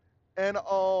 And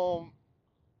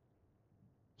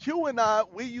Q and I,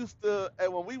 we used to,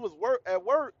 and when we was at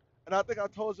work, and I think I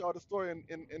told y'all the story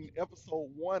in episode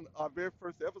one, our very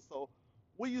first episode.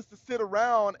 We used to sit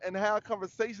around and have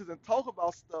conversations and talk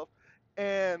about stuff,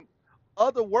 and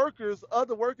other workers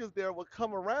there would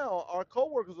come around, our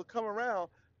coworkers would come around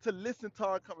to listen to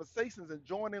our conversations and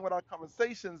join in with our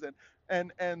conversations,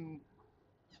 and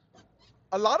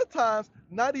a lot of times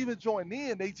not even join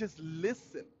in, they just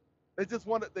listen. They just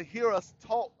wanted to hear us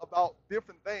talk about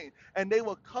different things, and they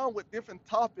would come with different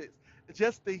topics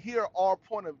just to hear our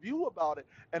point of view about it.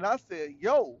 And I said,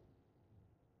 yo,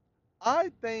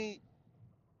 I think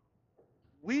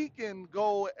we can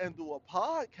go and do a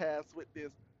podcast with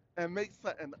this and make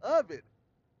something of it.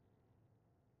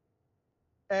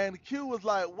 And Q was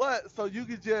like, what? So you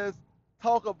could just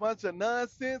talk a bunch of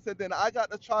nonsense and then I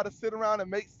got to try to sit around and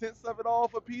make sense of it all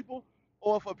for people,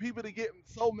 or for people to get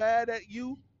so mad at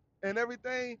you and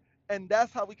everything. And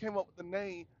that's how we came up with the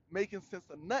name Making Sense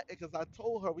of Nothing, because I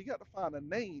told her we got to find a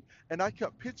name. And I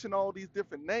kept pitching all these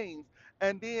different names.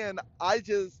 And then I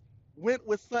just went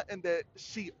with something that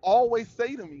she always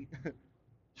say to me.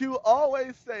 Q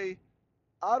always say,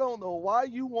 I don't know why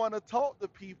you want to talk to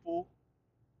people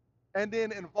and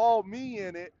then involve me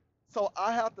in it. So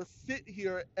I have to sit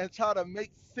here and try to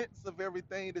make sense of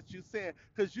everything that you're saying,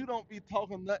 because you don't be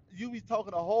talking, you be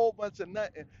talking a whole bunch of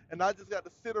nothing, and I just got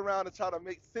to sit around and try to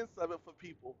make sense of it for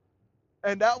people.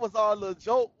 And that was our little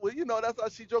joke. Well, that's how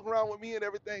she joked around with me and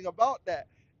everything about that.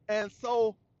 And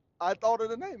so I thought of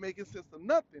the name, Making Sense of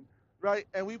Nothing, right?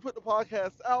 And we put the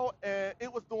podcast out, and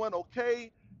it was doing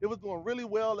okay. It was doing really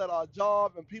well at our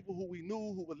job, and people who we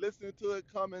knew who were listening to it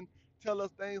come and tell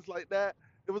us things like that.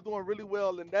 It was doing really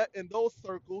well in those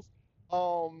circles.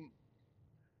 Um,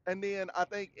 and then I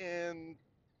think in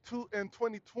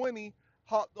 2020,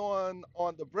 hopped on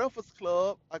the Breakfast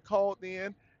Club. I called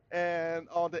in and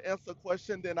on the answer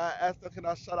question. Then I asked them, can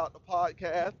I shout out the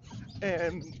podcast?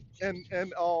 And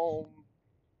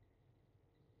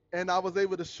I was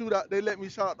able to shoot out. They let me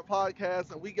shout out the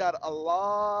podcast, and we got a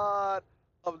lot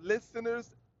of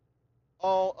listeners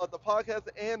of the podcast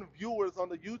and viewers on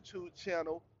the YouTube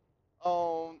channel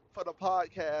for the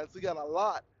podcast. We got a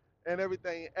lot and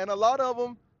everything, and a lot of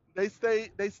them they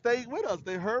stayed with us.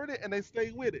 They heard it and they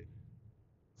stayed with it.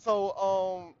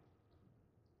 So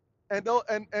and though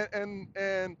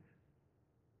and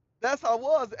that's how it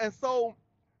was. And so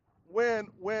when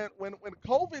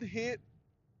COVID hit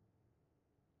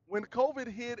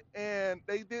and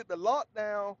they did the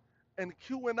lockdown and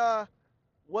Q and I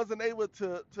wasn't able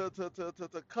to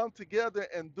come together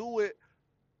and do it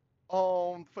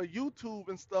for YouTube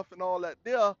and stuff and all that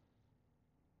there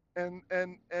and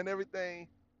everything,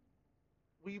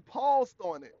 we paused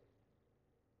on it.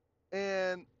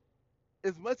 And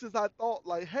as much as I thought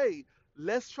like, hey,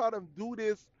 let's try to do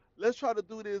this, let's try to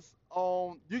do this.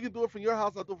 You can do it from your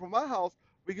house, I'll do it from my house.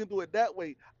 We can do it that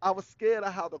way. I was scared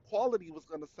of how the quality was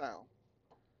gonna sound,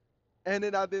 and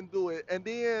then I didn't do it. And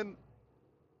then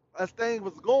as things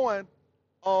was going,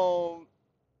 um,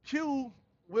 Q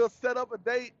will set up a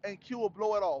date and Q will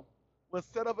blow it off. We'll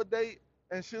set up a date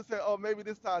and she'll say, oh, maybe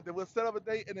this time. Then we'll set up a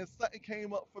date and then something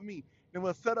came up for me. Then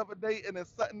we'll set up a date and then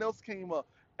something else came up.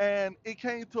 And it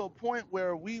came to a point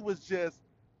where it was just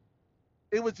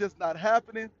not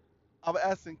happening. I was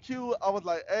asking Q, I was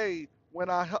like, hey, when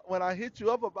I hit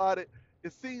you up about it,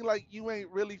 it seemed like you ain't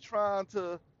really trying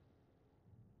to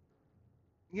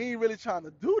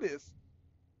do this.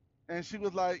 And she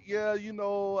was like, "Yeah,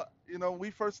 when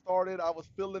we first started, I was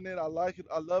feeling it. I like it.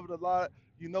 I love it a lot.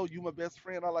 You my best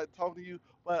friend. I like talking to you,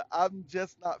 but I'm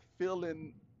just not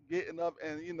feeling getting up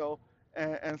and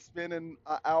and spending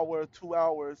an hour, 2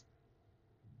 hours."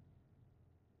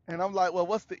 And I'm like, "Well,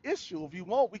 what's the issue? If you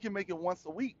want, we can make it once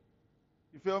a week."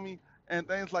 You feel me? And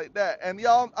things like that. And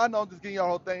y'all, I know I'm just getting y'all the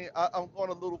whole thing. I'm going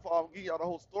a little far. I'm giving y'all the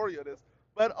whole story of this.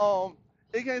 But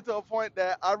it came to a point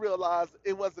that I realized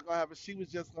it wasn't gonna happen. She was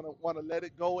just gonna want to let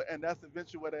it go, and that's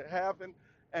eventually what had happened.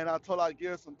 And I told her I'd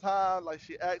give her some time, like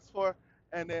she asked for,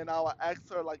 and then I would ask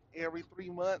her like every 3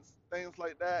 months, things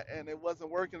like that, and it wasn't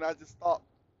working. I just stopped.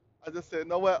 I just said,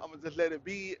 "No what? I'm gonna just let it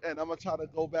be, and I'm gonna try to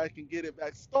go back and get it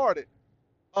back started."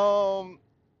 Um,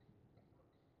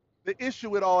 the issue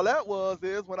with all that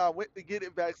is when I went to get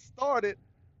it back started,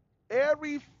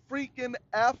 every freaking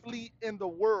athlete in the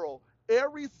world,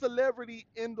 every celebrity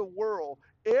in the world,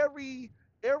 every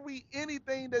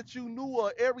anything that you knew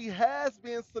of, every has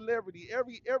been celebrity,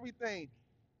 everything,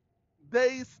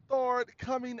 they start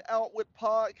coming out with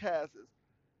podcasts.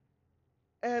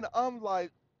 And I'm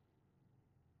like,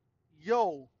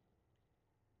 yo,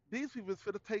 these people is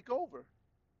finna take over.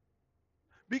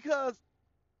 Because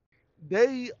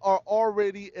they are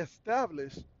already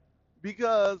established.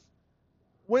 Because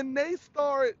when they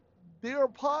start their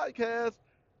podcast,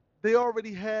 they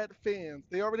already had fans.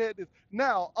 They already had this.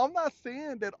 Now, I'm not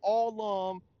saying that all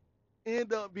of them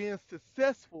end up being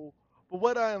successful, but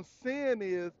what I am saying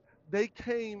is they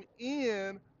came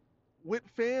in with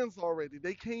fans already.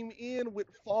 They came in with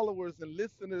followers and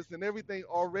listeners and everything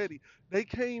already. They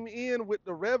came in with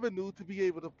the revenue to be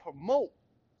able to promote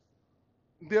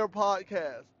their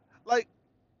podcast. Like,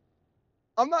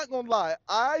 I'm not gonna lie.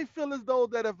 I feel as though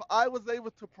that if I was able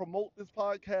to promote this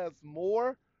podcast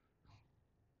more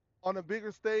on a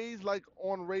bigger stage, like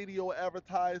on radio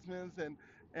advertisements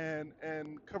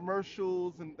and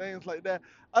commercials and things like that,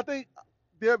 I think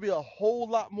there'll be a whole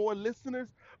lot more listeners.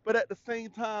 But at the same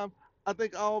time, I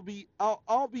think I'll be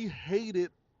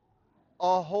hated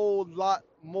a whole lot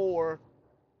more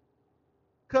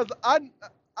because I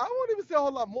won't even say a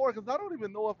whole lot more because I don't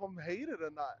even know if I'm hated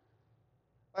or not.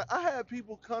 Like, I had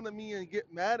people come to me and get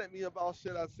mad at me about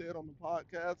shit I said on the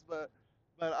podcast, but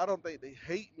I don't think they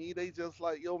hate me. They just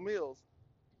like, yo, Mills,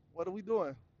 what are we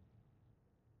doing?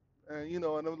 And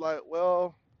I'm like,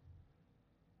 well,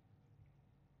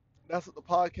 that's what the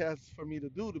podcast is for me to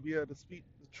do, to be able to speak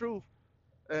the truth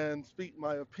and speak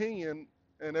my opinion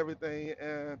and everything,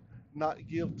 and not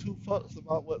give two fucks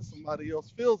about what somebody else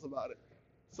feels about it.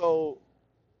 So,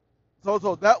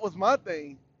 so that was my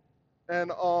thing,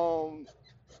 and so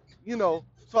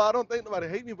I don't think nobody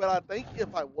hate me, but I think if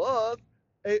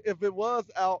it was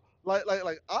out, like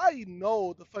I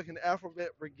know the fucking Alphabet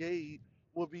Brigade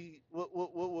will be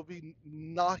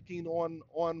knocking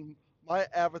on my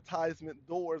advertisement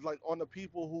doors, like on the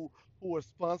people who are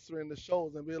sponsoring the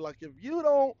shows, and be like, if you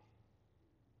don't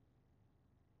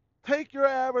take your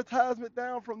advertisement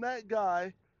down from that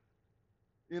guy,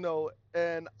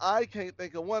 and I can't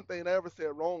think of one thing I ever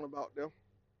said wrong about them.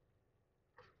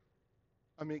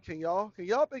 I mean, can y'all think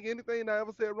of anything I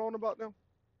ever said wrong about them?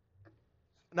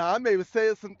 Now I may have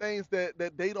said some things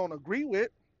that they don't agree with.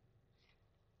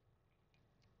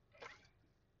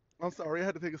 I'm sorry, I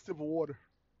had to take a sip of water.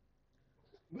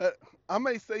 But I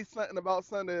may say something about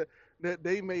something that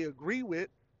they may agree with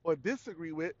or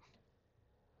disagree with.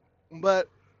 But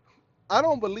I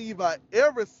don't believe I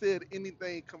ever said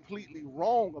anything completely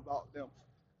wrong about them.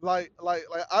 Like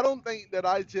I don't think that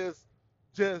I just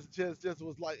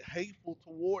was like hateful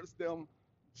towards them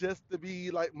just to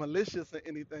be like malicious or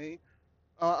anything.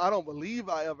 I don't believe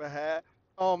I ever had.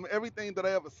 Everything that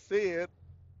I ever said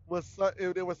was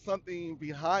if there was something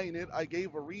behind it. I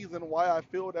gave a reason why I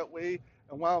feel that way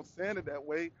and why I'm saying it that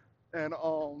way, and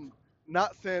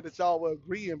not saying that y'all will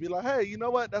agree and be like, hey, you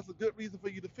know what? That's a good reason for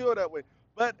you to feel that way.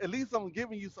 But at least I'm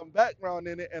giving you some background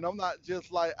in it, and I'm not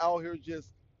just like out here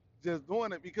just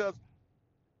doing it because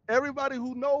everybody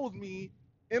who knows me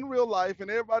in real life and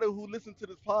everybody who listens to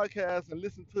this podcast and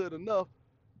listen to it enough,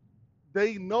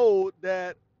 they know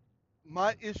that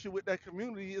my issue with that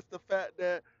community is the fact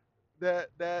that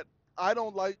I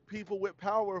don't like people with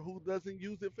power who doesn't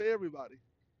use it for everybody.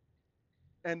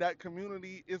 And that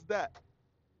community is that.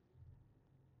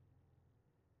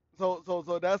 So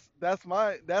that's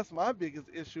my biggest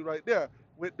issue right there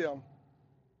with them.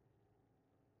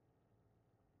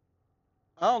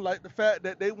 I don't like the fact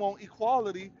that they want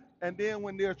equality and then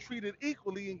when they're treated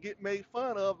equally and get made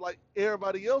fun of like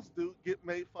everybody else do get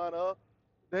made fun of,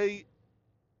 they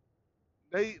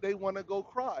they want to go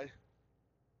cry.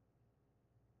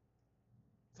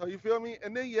 So you feel me?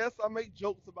 And then yes, I make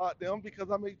jokes about them because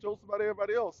I make jokes about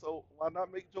everybody else. So why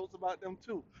not make jokes about them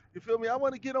too? You feel me? I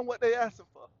want to get them what they asking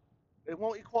for. They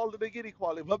want equality, they get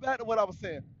equality. But back to what I was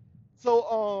saying.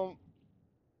 So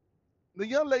the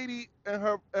young lady and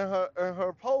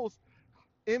her post,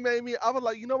 it made me. I was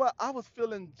like, you know what? I was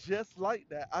feeling just like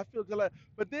that. I feel just like,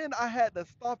 but then I had to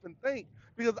stop and think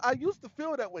because I used to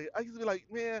feel that way. I used to be like,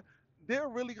 man, they're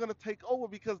really gonna take over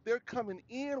because they're coming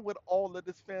in with all of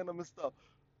this fandom and stuff.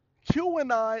 Q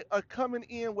and I are coming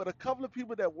in with a couple of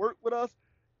people that work with us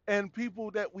and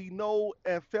people that we know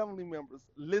and family members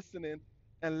listening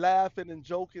and laughing and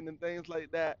joking and things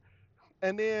like that.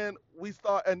 And then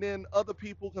and then other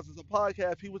people, because it's a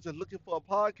podcast, people just looking for a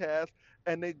podcast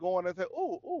and they go on and say,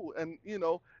 oh, and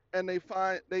and they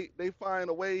find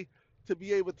a way to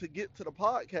be able to get to the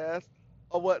podcast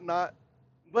or whatnot.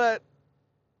 But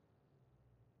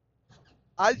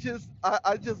I just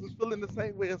was feeling the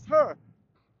same way as her.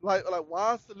 Like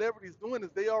why celebrities doing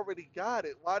this? They already got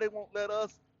it. Why they won't let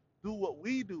us do what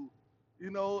we do,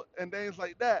 and things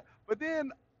like that. But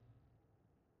then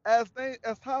as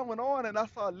time went on and I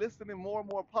started listening more and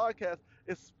more podcasts,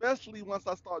 especially once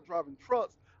I started driving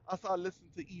trucks, I started listening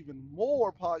to even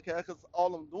more podcasts because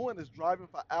all I'm doing is driving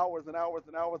for hours and hours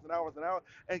and hours and hours and hours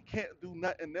and can't do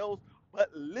nothing else but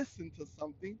listen to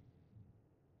something.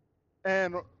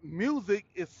 And music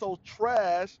is so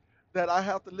trash that I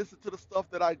have to listen to the stuff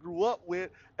that I grew up with,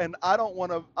 and I don't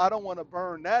want to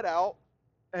burn that out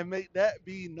and make that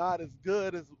be not as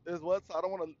good as what. So I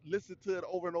don't want to listen to it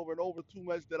over and over and over too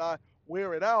much that I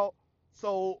wear it out.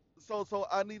 So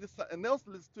I needed something else to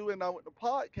listen to, and I went to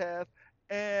podcast,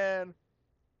 and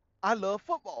I love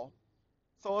football.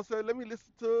 So I said, let me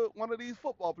listen to one of these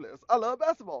football players. I love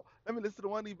basketball. Let me listen to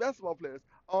one of these basketball players.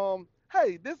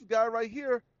 Hey, this guy right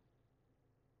here,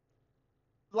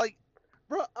 like,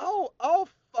 bro, I'll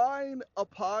find a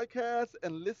podcast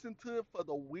and listen to it for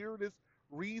the weirdest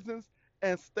reasons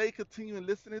and stay continuing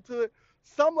listening to it.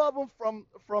 Some of them from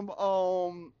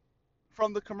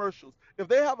the commercials. If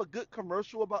they have a good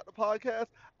commercial about the podcast,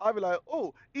 I'll be like,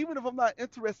 oh, even if I'm not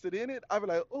interested in it, I'll be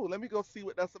like, oh, let me go see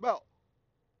what that's about.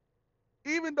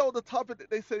 Even though the topic that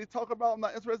they say they talk about, I'm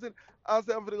not interested in, I'll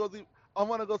say I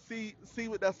want to go see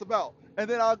what that's about. And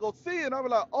then I'll go see it and I'll be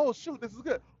like, oh shoot, this is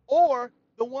good. Or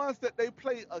the ones that they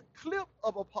play a clip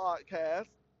of a podcast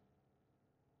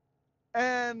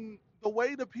and the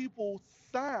way the people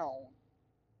sound,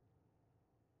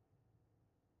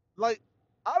 like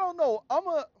I don't know, I'm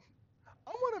one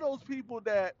of those people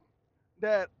that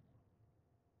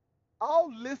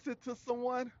I'll listen to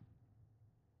someone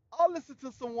I'll listen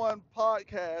to someone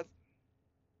podcast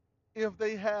if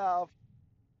they have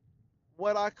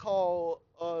what I call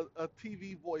a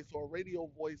TV voice or a radio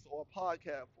voice or a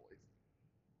podcast voice.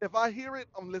 If I hear it,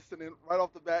 I'm listening right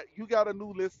off the bat. You got a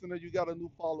new listener, you got a new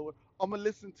follower. I'm gonna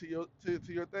listen to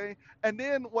your thing, and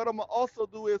then what I'm gonna also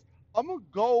do is I'm gonna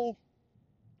go,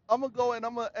 and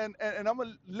I'm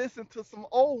gonna listen to some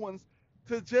old ones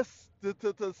to just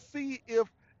to see if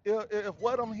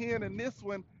what I'm hearing in this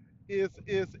one is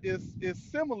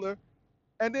similar.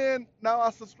 And then now I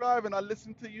subscribe and I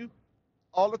listen to you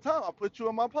all the time. I put you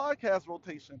in my podcast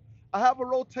rotation. I have a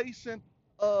rotation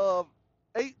of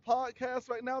 8 podcasts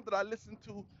right now that I listen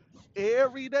to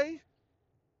every day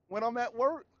when I'm at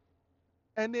work.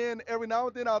 And then every now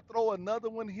and then I'll throw another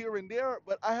one here and there.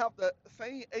 But I have the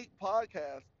same 8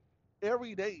 podcasts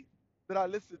every day that I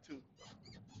listen to.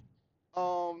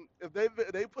 If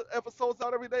they put episodes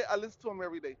out every day, I listen to them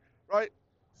every day, right?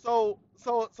 So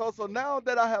now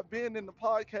that I have been in the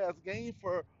podcast game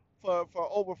for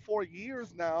over 4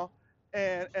 years now,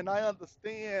 and I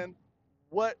understand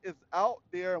what is out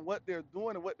there and what they're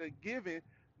doing and what they're giving.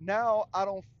 Now I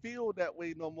don't feel that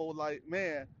way no more. Like,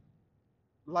 man,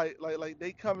 like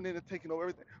they coming in and taking over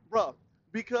everything, bruh.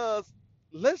 Because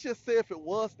let's just say if it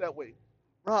was that way,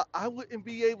 bruh, I wouldn't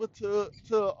be able to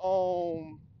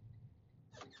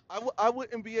I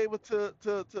wouldn't be able to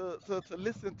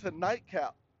listen to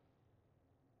Nightcap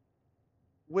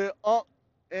with Unc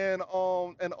and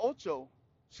Ocho,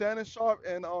 Shannon Sharp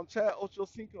and Chad Ocho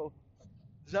Cinco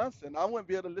Johnson. I wouldn't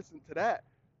be able to listen to that,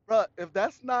 bro. If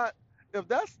that's not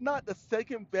the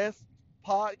second best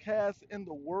podcast in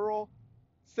the world,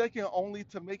 second only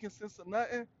to Making Sense of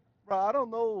Nothing, bro, I don't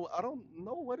know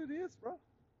what it is, bro.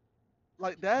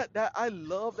 Like that I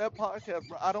love that podcast,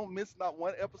 bro. I don't miss not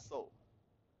one episode.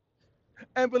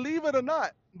 And believe it or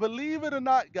not,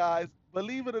 guys,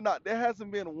 believe it or not, there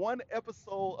hasn't been one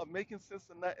episode of Making Sense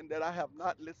of Nothing that I have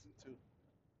not listened to,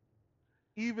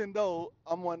 even though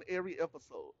I'm on every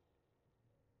episode,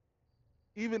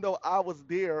 even though I was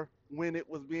there when it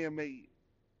was being made.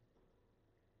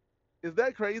 Is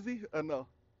that crazy or no?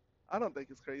 I don't think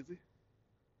it's crazy.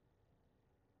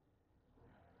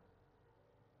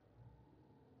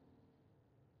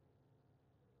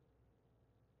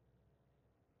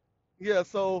 Yeah,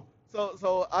 so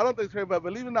I don't think it's crazy, but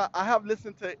believe it or not, I have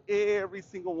listened to every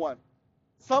single one.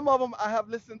 Some of them I have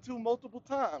listened to multiple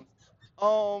times.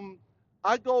 Um,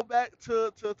 I go back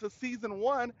to season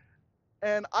one,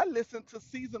 and I listened to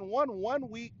season one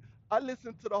week. I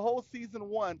listened to the whole season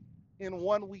one in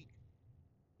 1 week.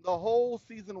 The whole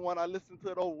season one, I listened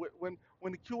to it all when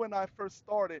the Q and I first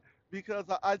started, because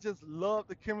I just love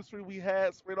the chemistry we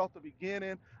had straight off the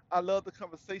beginning. I love the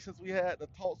conversations we had, the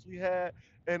talks we had,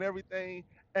 and everything.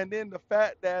 And then the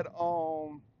fact that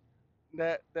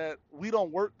we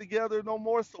don't work together no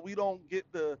more, so we don't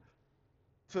get to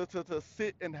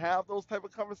sit and have those type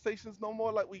of conversations no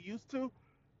more like we used to.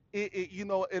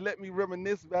 It let me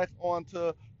reminisce back on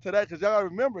to that, because y'all gotta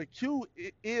remember,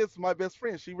 is my best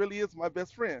friend. She really is my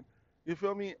best friend. You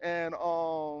feel me? And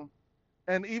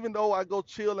even though I go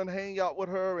chill and hang out with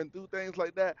her and do things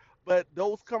like that, but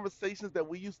those conversations that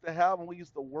we used to have when we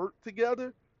used to work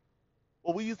together,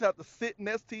 or we used to have to sit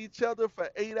next to each other for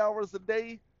 8 hours a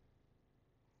day,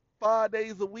 5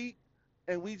 days a week,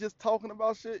 and we just talking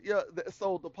about shit. Yeah,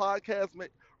 so the podcast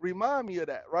remind me of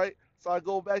that, right? So I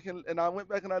go back and I went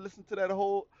back and I listened to that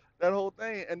whole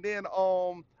thing, and then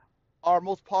our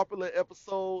most popular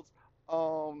episodes,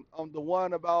 the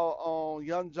one about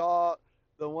Young Jock,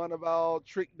 the one about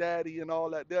Trick Daddy and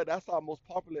all that. That's our most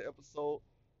popular episode.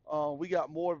 We got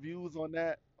more views on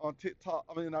that on TikTok.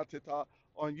 I mean, not TikTok,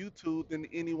 on YouTube than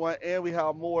anyone, and we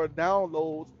have more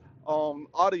downloads,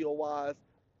 audio wise,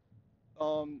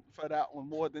 for that one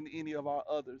more than any of our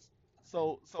others.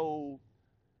 So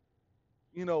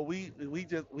we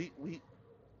just we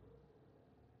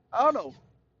I don't know.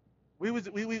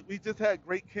 We just had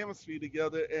great chemistry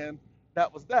together, and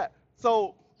that was that.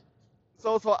 So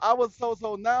I was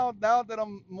so now that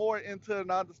I'm more into it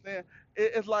and I understand,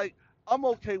 it's like I'm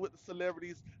okay with the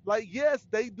celebrities. Like, yes,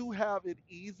 they do have it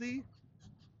easy.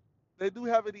 They do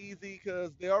have it easy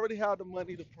because they already have the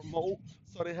money to promote,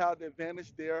 so they have the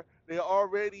advantage there. They're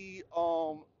already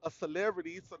a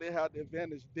celebrity, so they have the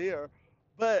advantage there.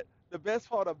 But the best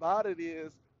part about it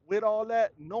is, with all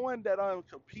that, knowing that I'm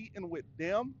competing with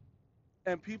them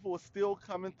and people are still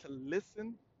coming to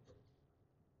listen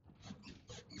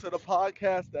to the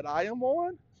podcast that I am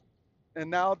on,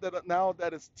 and now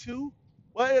that it's two,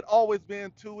 well, it always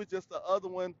been two. It's just the other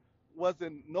one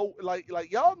wasn't no like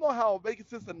y'all know how Making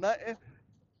Sense of Nothing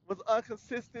was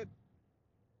inconsistent.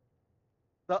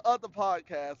 The other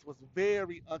podcast was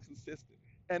very inconsistent,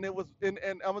 and it was and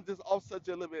I'm gonna just offset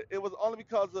you a little bit. It was only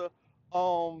because of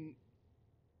um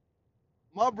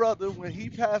my brother, when he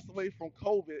passed away from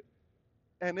COVID,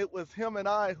 and it was him and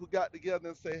I who got together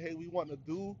and said, hey, we want to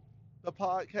do the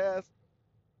podcast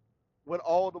with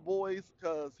all the boys,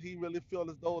 because he really feel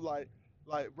as though like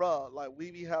bruh, like we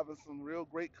be having some real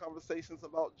great conversations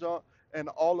about junk, and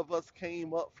all of us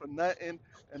came up for nothing,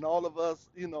 and all of us,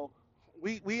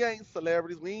 we ain't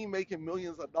celebrities, we ain't making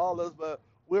millions of dollars, but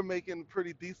we're making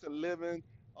pretty decent living,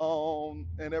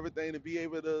 and everything, to be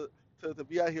able to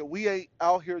be out here. We ain't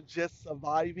out here just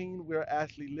surviving, we're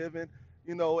actually living,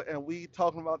 and we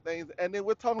talking about things, and then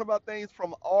we're talking about things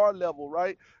from our level,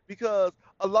 right? Because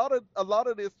a lot of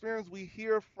the experience we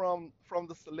hear from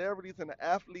the celebrities and the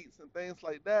athletes and things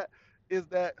like that is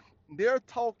that they're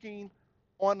talking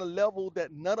on a level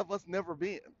that none of us never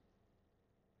been.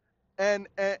 And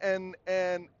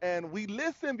we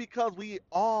listen because we,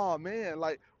 oh man,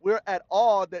 like we're at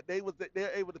awe that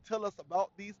they're able to tell us about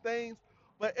these things.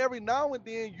 But every now and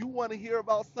then you want to hear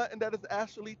about something that is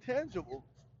actually tangible.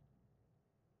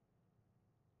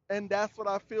 And that's what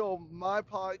I feel my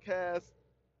podcast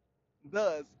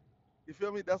does. You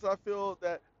feel me? That's what I feel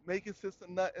that Making Sense of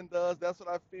Nothing does. That's what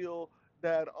I feel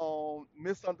that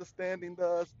Misunderstanding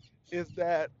does. Is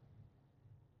that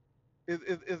is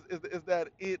that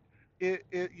it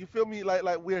you feel me,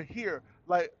 like we're here,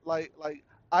 like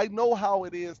I know how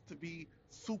it is to be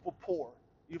super poor.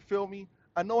 You feel me?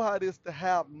 I know how it is to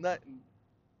have nothing.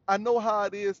 I know how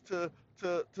it is to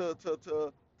to to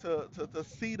to to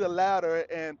see the ladder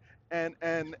and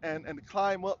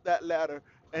climb up that ladder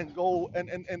and go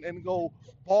and go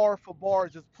bar for bar,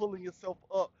 just pulling yourself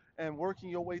up and working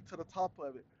your way to the top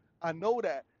of it. I know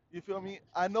that. You feel me?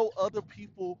 I know other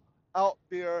people out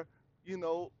there, you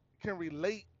know, can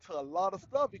relate to a lot of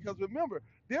stuff because remember,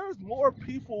 there's more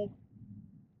people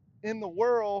in the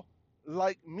world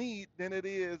like me than it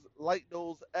is like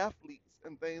those athletes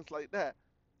and things like that.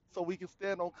 So we can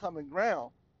stand on common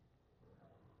ground.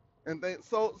 And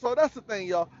so that's the thing,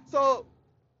 y'all. So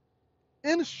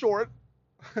in short,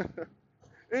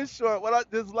 in short, what I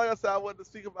just like I said, I wanted to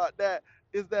speak about that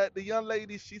is that the young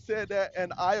lady, she said that,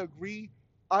 and I agree.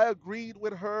 I agreed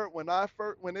with her when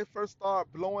it first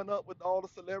started blowing up with all the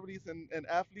celebrities and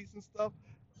athletes and stuff,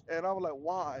 and I was like,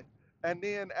 why? And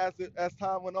then as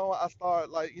time went on, I started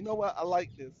like, you know what, I like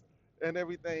this and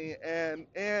everything,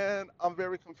 and I'm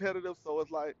very competitive, so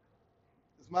it's like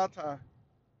it's my time.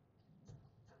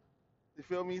 You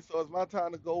feel me? So it's my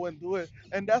time to go and do it,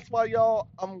 and that's why y'all,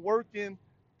 I'm working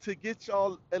to get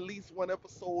y'all at least one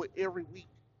episode every week.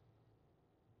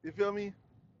 You feel me?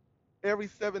 Every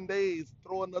 7 days,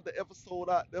 throw another episode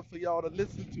out there for y'all to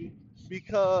listen to,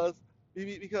 because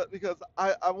because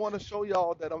I want to show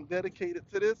y'all that I'm dedicated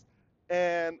to this,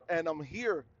 and I'm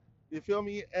here. You feel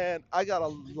me? And I got a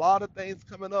lot of things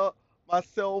coming up.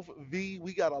 Myself, V,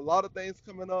 we got a lot of things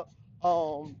coming up.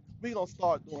 We gonna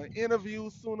start doing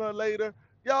interviews sooner or later.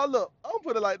 Y'all look, I'm gonna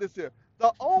put it like this here.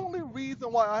 The only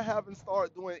reason why I haven't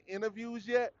started doing interviews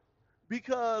yet,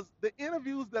 because the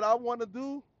interviews that I want to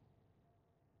do,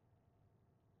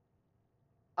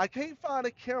 I can't find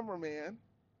a cameraman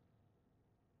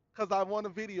because I want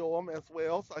to video them as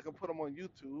well so I can put them on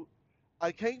YouTube.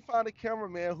 I can't find a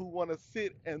cameraman who want to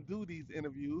sit and do these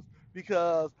interviews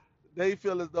because they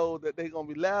feel as though that they're gonna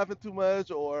be laughing too much,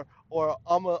 or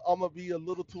I'm gonna be a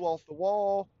little too off the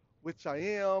wall, which I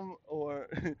am, or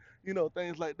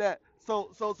things like that.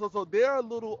 So they're a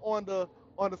little on the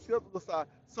skeptical side.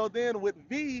 So then with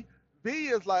V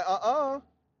is like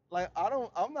like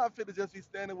I'm not fit to just be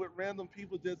standing with random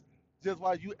people just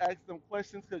while you ask them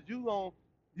questions, because you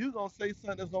gonna say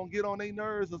something that's gonna get on their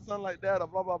nerves or something like that, or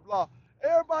blah blah blah.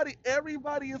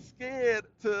 Everybody is scared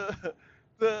to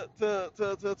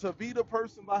to be the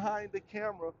person behind the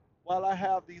camera while I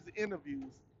have these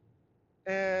interviews.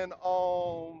 And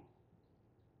um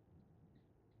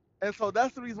and so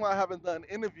that's the reason why I haven't done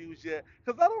interviews yet,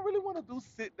 because I don't really want to do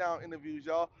sit down interviews,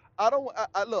 y'all. I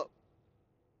look,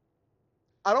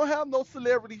 I don't have no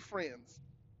celebrity friends.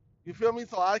 You feel me?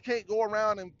 So I can't go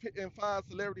around and find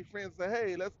celebrity friends and say,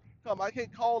 hey, let's come. I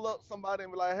can't call up somebody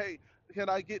and be like, hey, can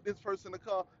I get this person to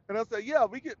come? And I say, yeah,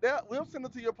 we get that. We'll send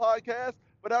it to your podcast,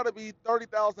 but that'll be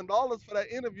 $30,000 for that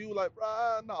interview. Like,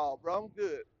 bro, no, bro, I'm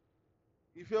good.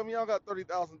 You feel me? I don't got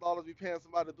 $30,000 be paying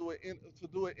somebody to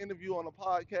do an interview on a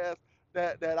podcast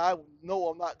that I know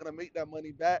I'm not gonna make that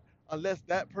money back unless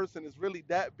that person is really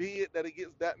that big that it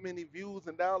gets that many views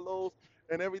and downloads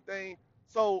and everything.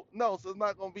 So no, so it's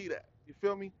not gonna be that. You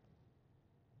feel me?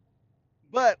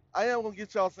 But I am gonna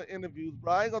get y'all some interviews,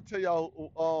 bro. I ain't gonna tell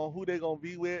y'all who they gonna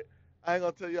be with. I ain't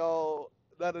gonna tell y'all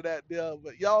none of that there,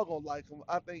 but y'all gonna like them.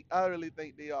 I really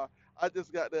think they are. I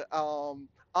just got to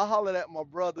I hollered at my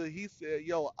brother. He said,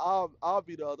 "Yo, I'll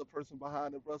be the other person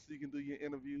behind it, bro, so you can do your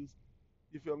interviews."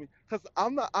 You feel me? Cause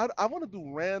I'm not. I want to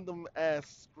do random ass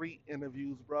street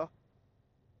interviews, bro.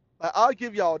 Like, I'll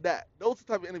give y'all that. Those are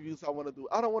the type of interviews I want to do.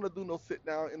 I don't want to do no sit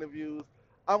down interviews.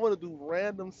 I want to do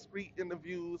random street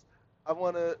interviews. I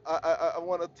want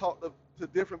to talk to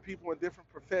different people in different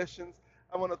professions.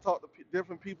 I want to talk to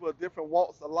different people of different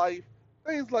walks of life,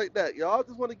 things like that, y'all. I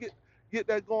just want to get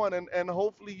that going, and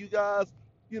hopefully you guys,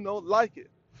 like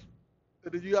it.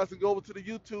 And then you guys can go over to the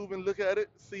YouTube and look at it,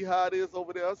 see how it is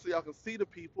over there, so y'all can see the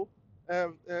people.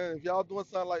 And if y'all doing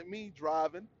something like me,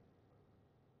 driving,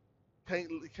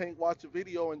 can't watch a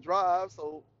video and drive,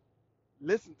 so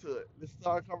listen to it. Listen to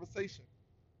our conversation.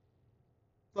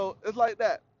 So it's like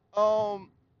that.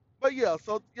 Um, But yeah,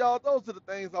 so y'all, those are the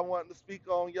things I wanted to speak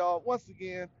on, y'all. Once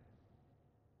again,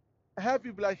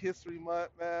 happy Black History Month,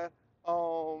 man.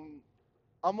 Um,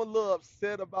 I'm a little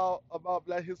upset about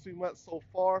Black History Month so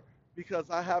far because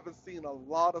I haven't seen a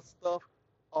lot of stuff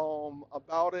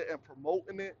about it and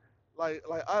promoting it. Like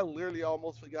I literally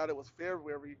almost forgot it was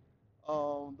February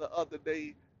the other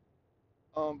day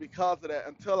because of that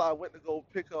until I went to go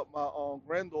pick up my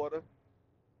granddaughter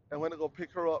and went to go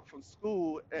pick her up from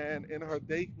school and in her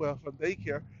from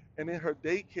daycare, and in her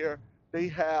daycare they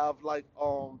have like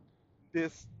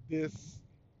this this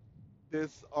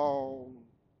this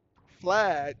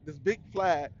flag, this big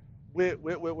flag with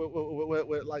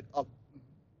like a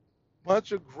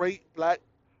bunch of great black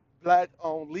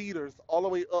leaders all the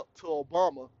way up to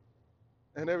Obama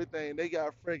and everything. They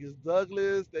got Frederick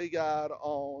Douglass, they got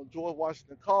George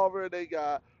Washington Carver, they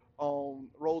got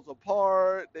Rosa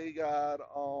Parks, they got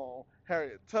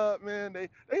Harriet Tubman.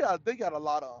 They got a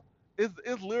lot of.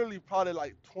 It's literally probably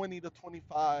like 20 to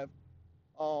 25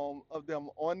 of them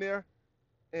on there,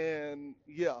 and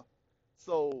yeah,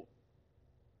 so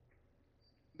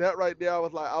that right there, I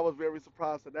was very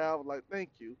surprised at that. I was like, thank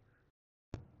you,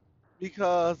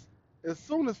 because as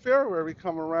soon as February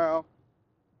come around,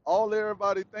 all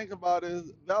everybody think about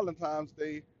is Valentine's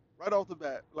Day right off the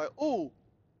bat. Like, ooh,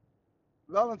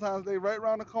 Valentine's Day right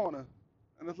around the corner,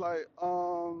 and it's like,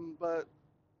 but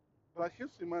Black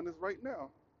History Month is right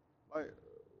now. Like,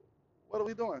 what are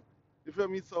we doing? You feel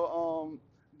me? So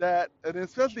that, and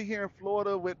especially here in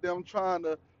Florida with them trying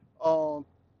to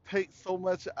take so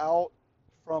much out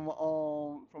from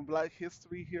Black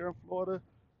history here in Florida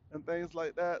and things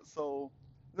like that. So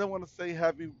I want to say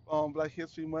happy Black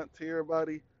History Month to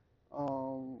everybody.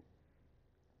 Um,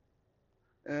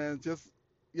 and just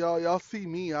y'all see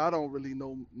me, I don't really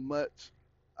know much.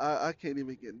 I can't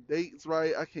even get dates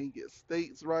right. I can't get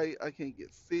states right. I can't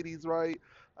get cities right.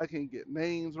 I can't get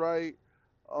names right.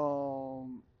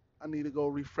 um I need to go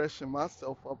refreshing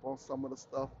myself up on some of the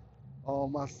stuff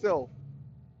myself.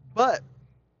 But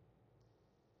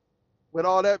with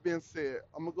all that being said,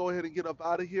 I'm gonna go ahead and get up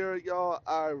out of here, y'all.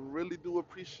 I really do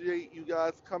appreciate you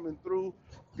guys coming through,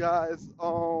 guys.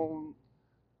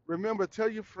 Remember, tell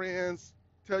your friends,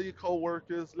 tell your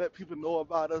coworkers, let people know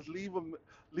about us.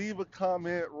 Leave a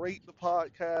comment, rate the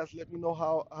podcast. Let me know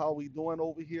how we doing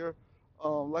over here.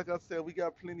 Like I said, we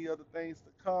got plenty other things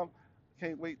to come.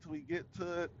 Can't wait till we get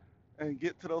to it and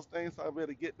get to those things. So I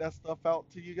better get that stuff out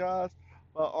to you guys.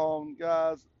 But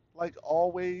guys, like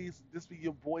always, this be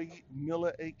your boy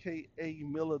Miller, aka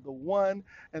Miller the One,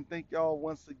 and thank y'all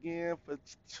once again for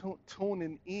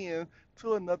tuning in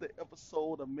to another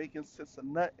episode of Making Sense of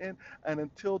Nothing. And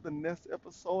until the next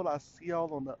episode, I see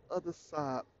y'all on the other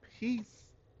side. Peace.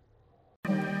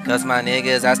 Cause my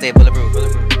niggas, I stay bulletproof.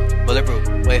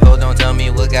 Bulletproof. Wait, hold on, tell me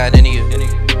what got into you.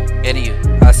 Into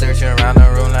you. I search around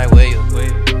the room like where you?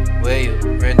 Where you?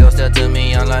 Rendo step to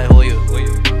me, I'm like who you?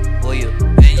 Who you?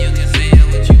 And you can say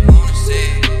what you wanna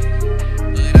say,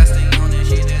 but I stay on this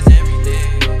shit, that's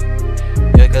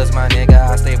everything. Yeah, cause my nigga,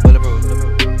 I stay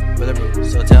bulletproof. Bulletproof.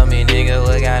 So tell me, nigga,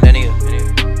 what got into you?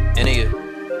 Into you.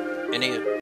 Into you.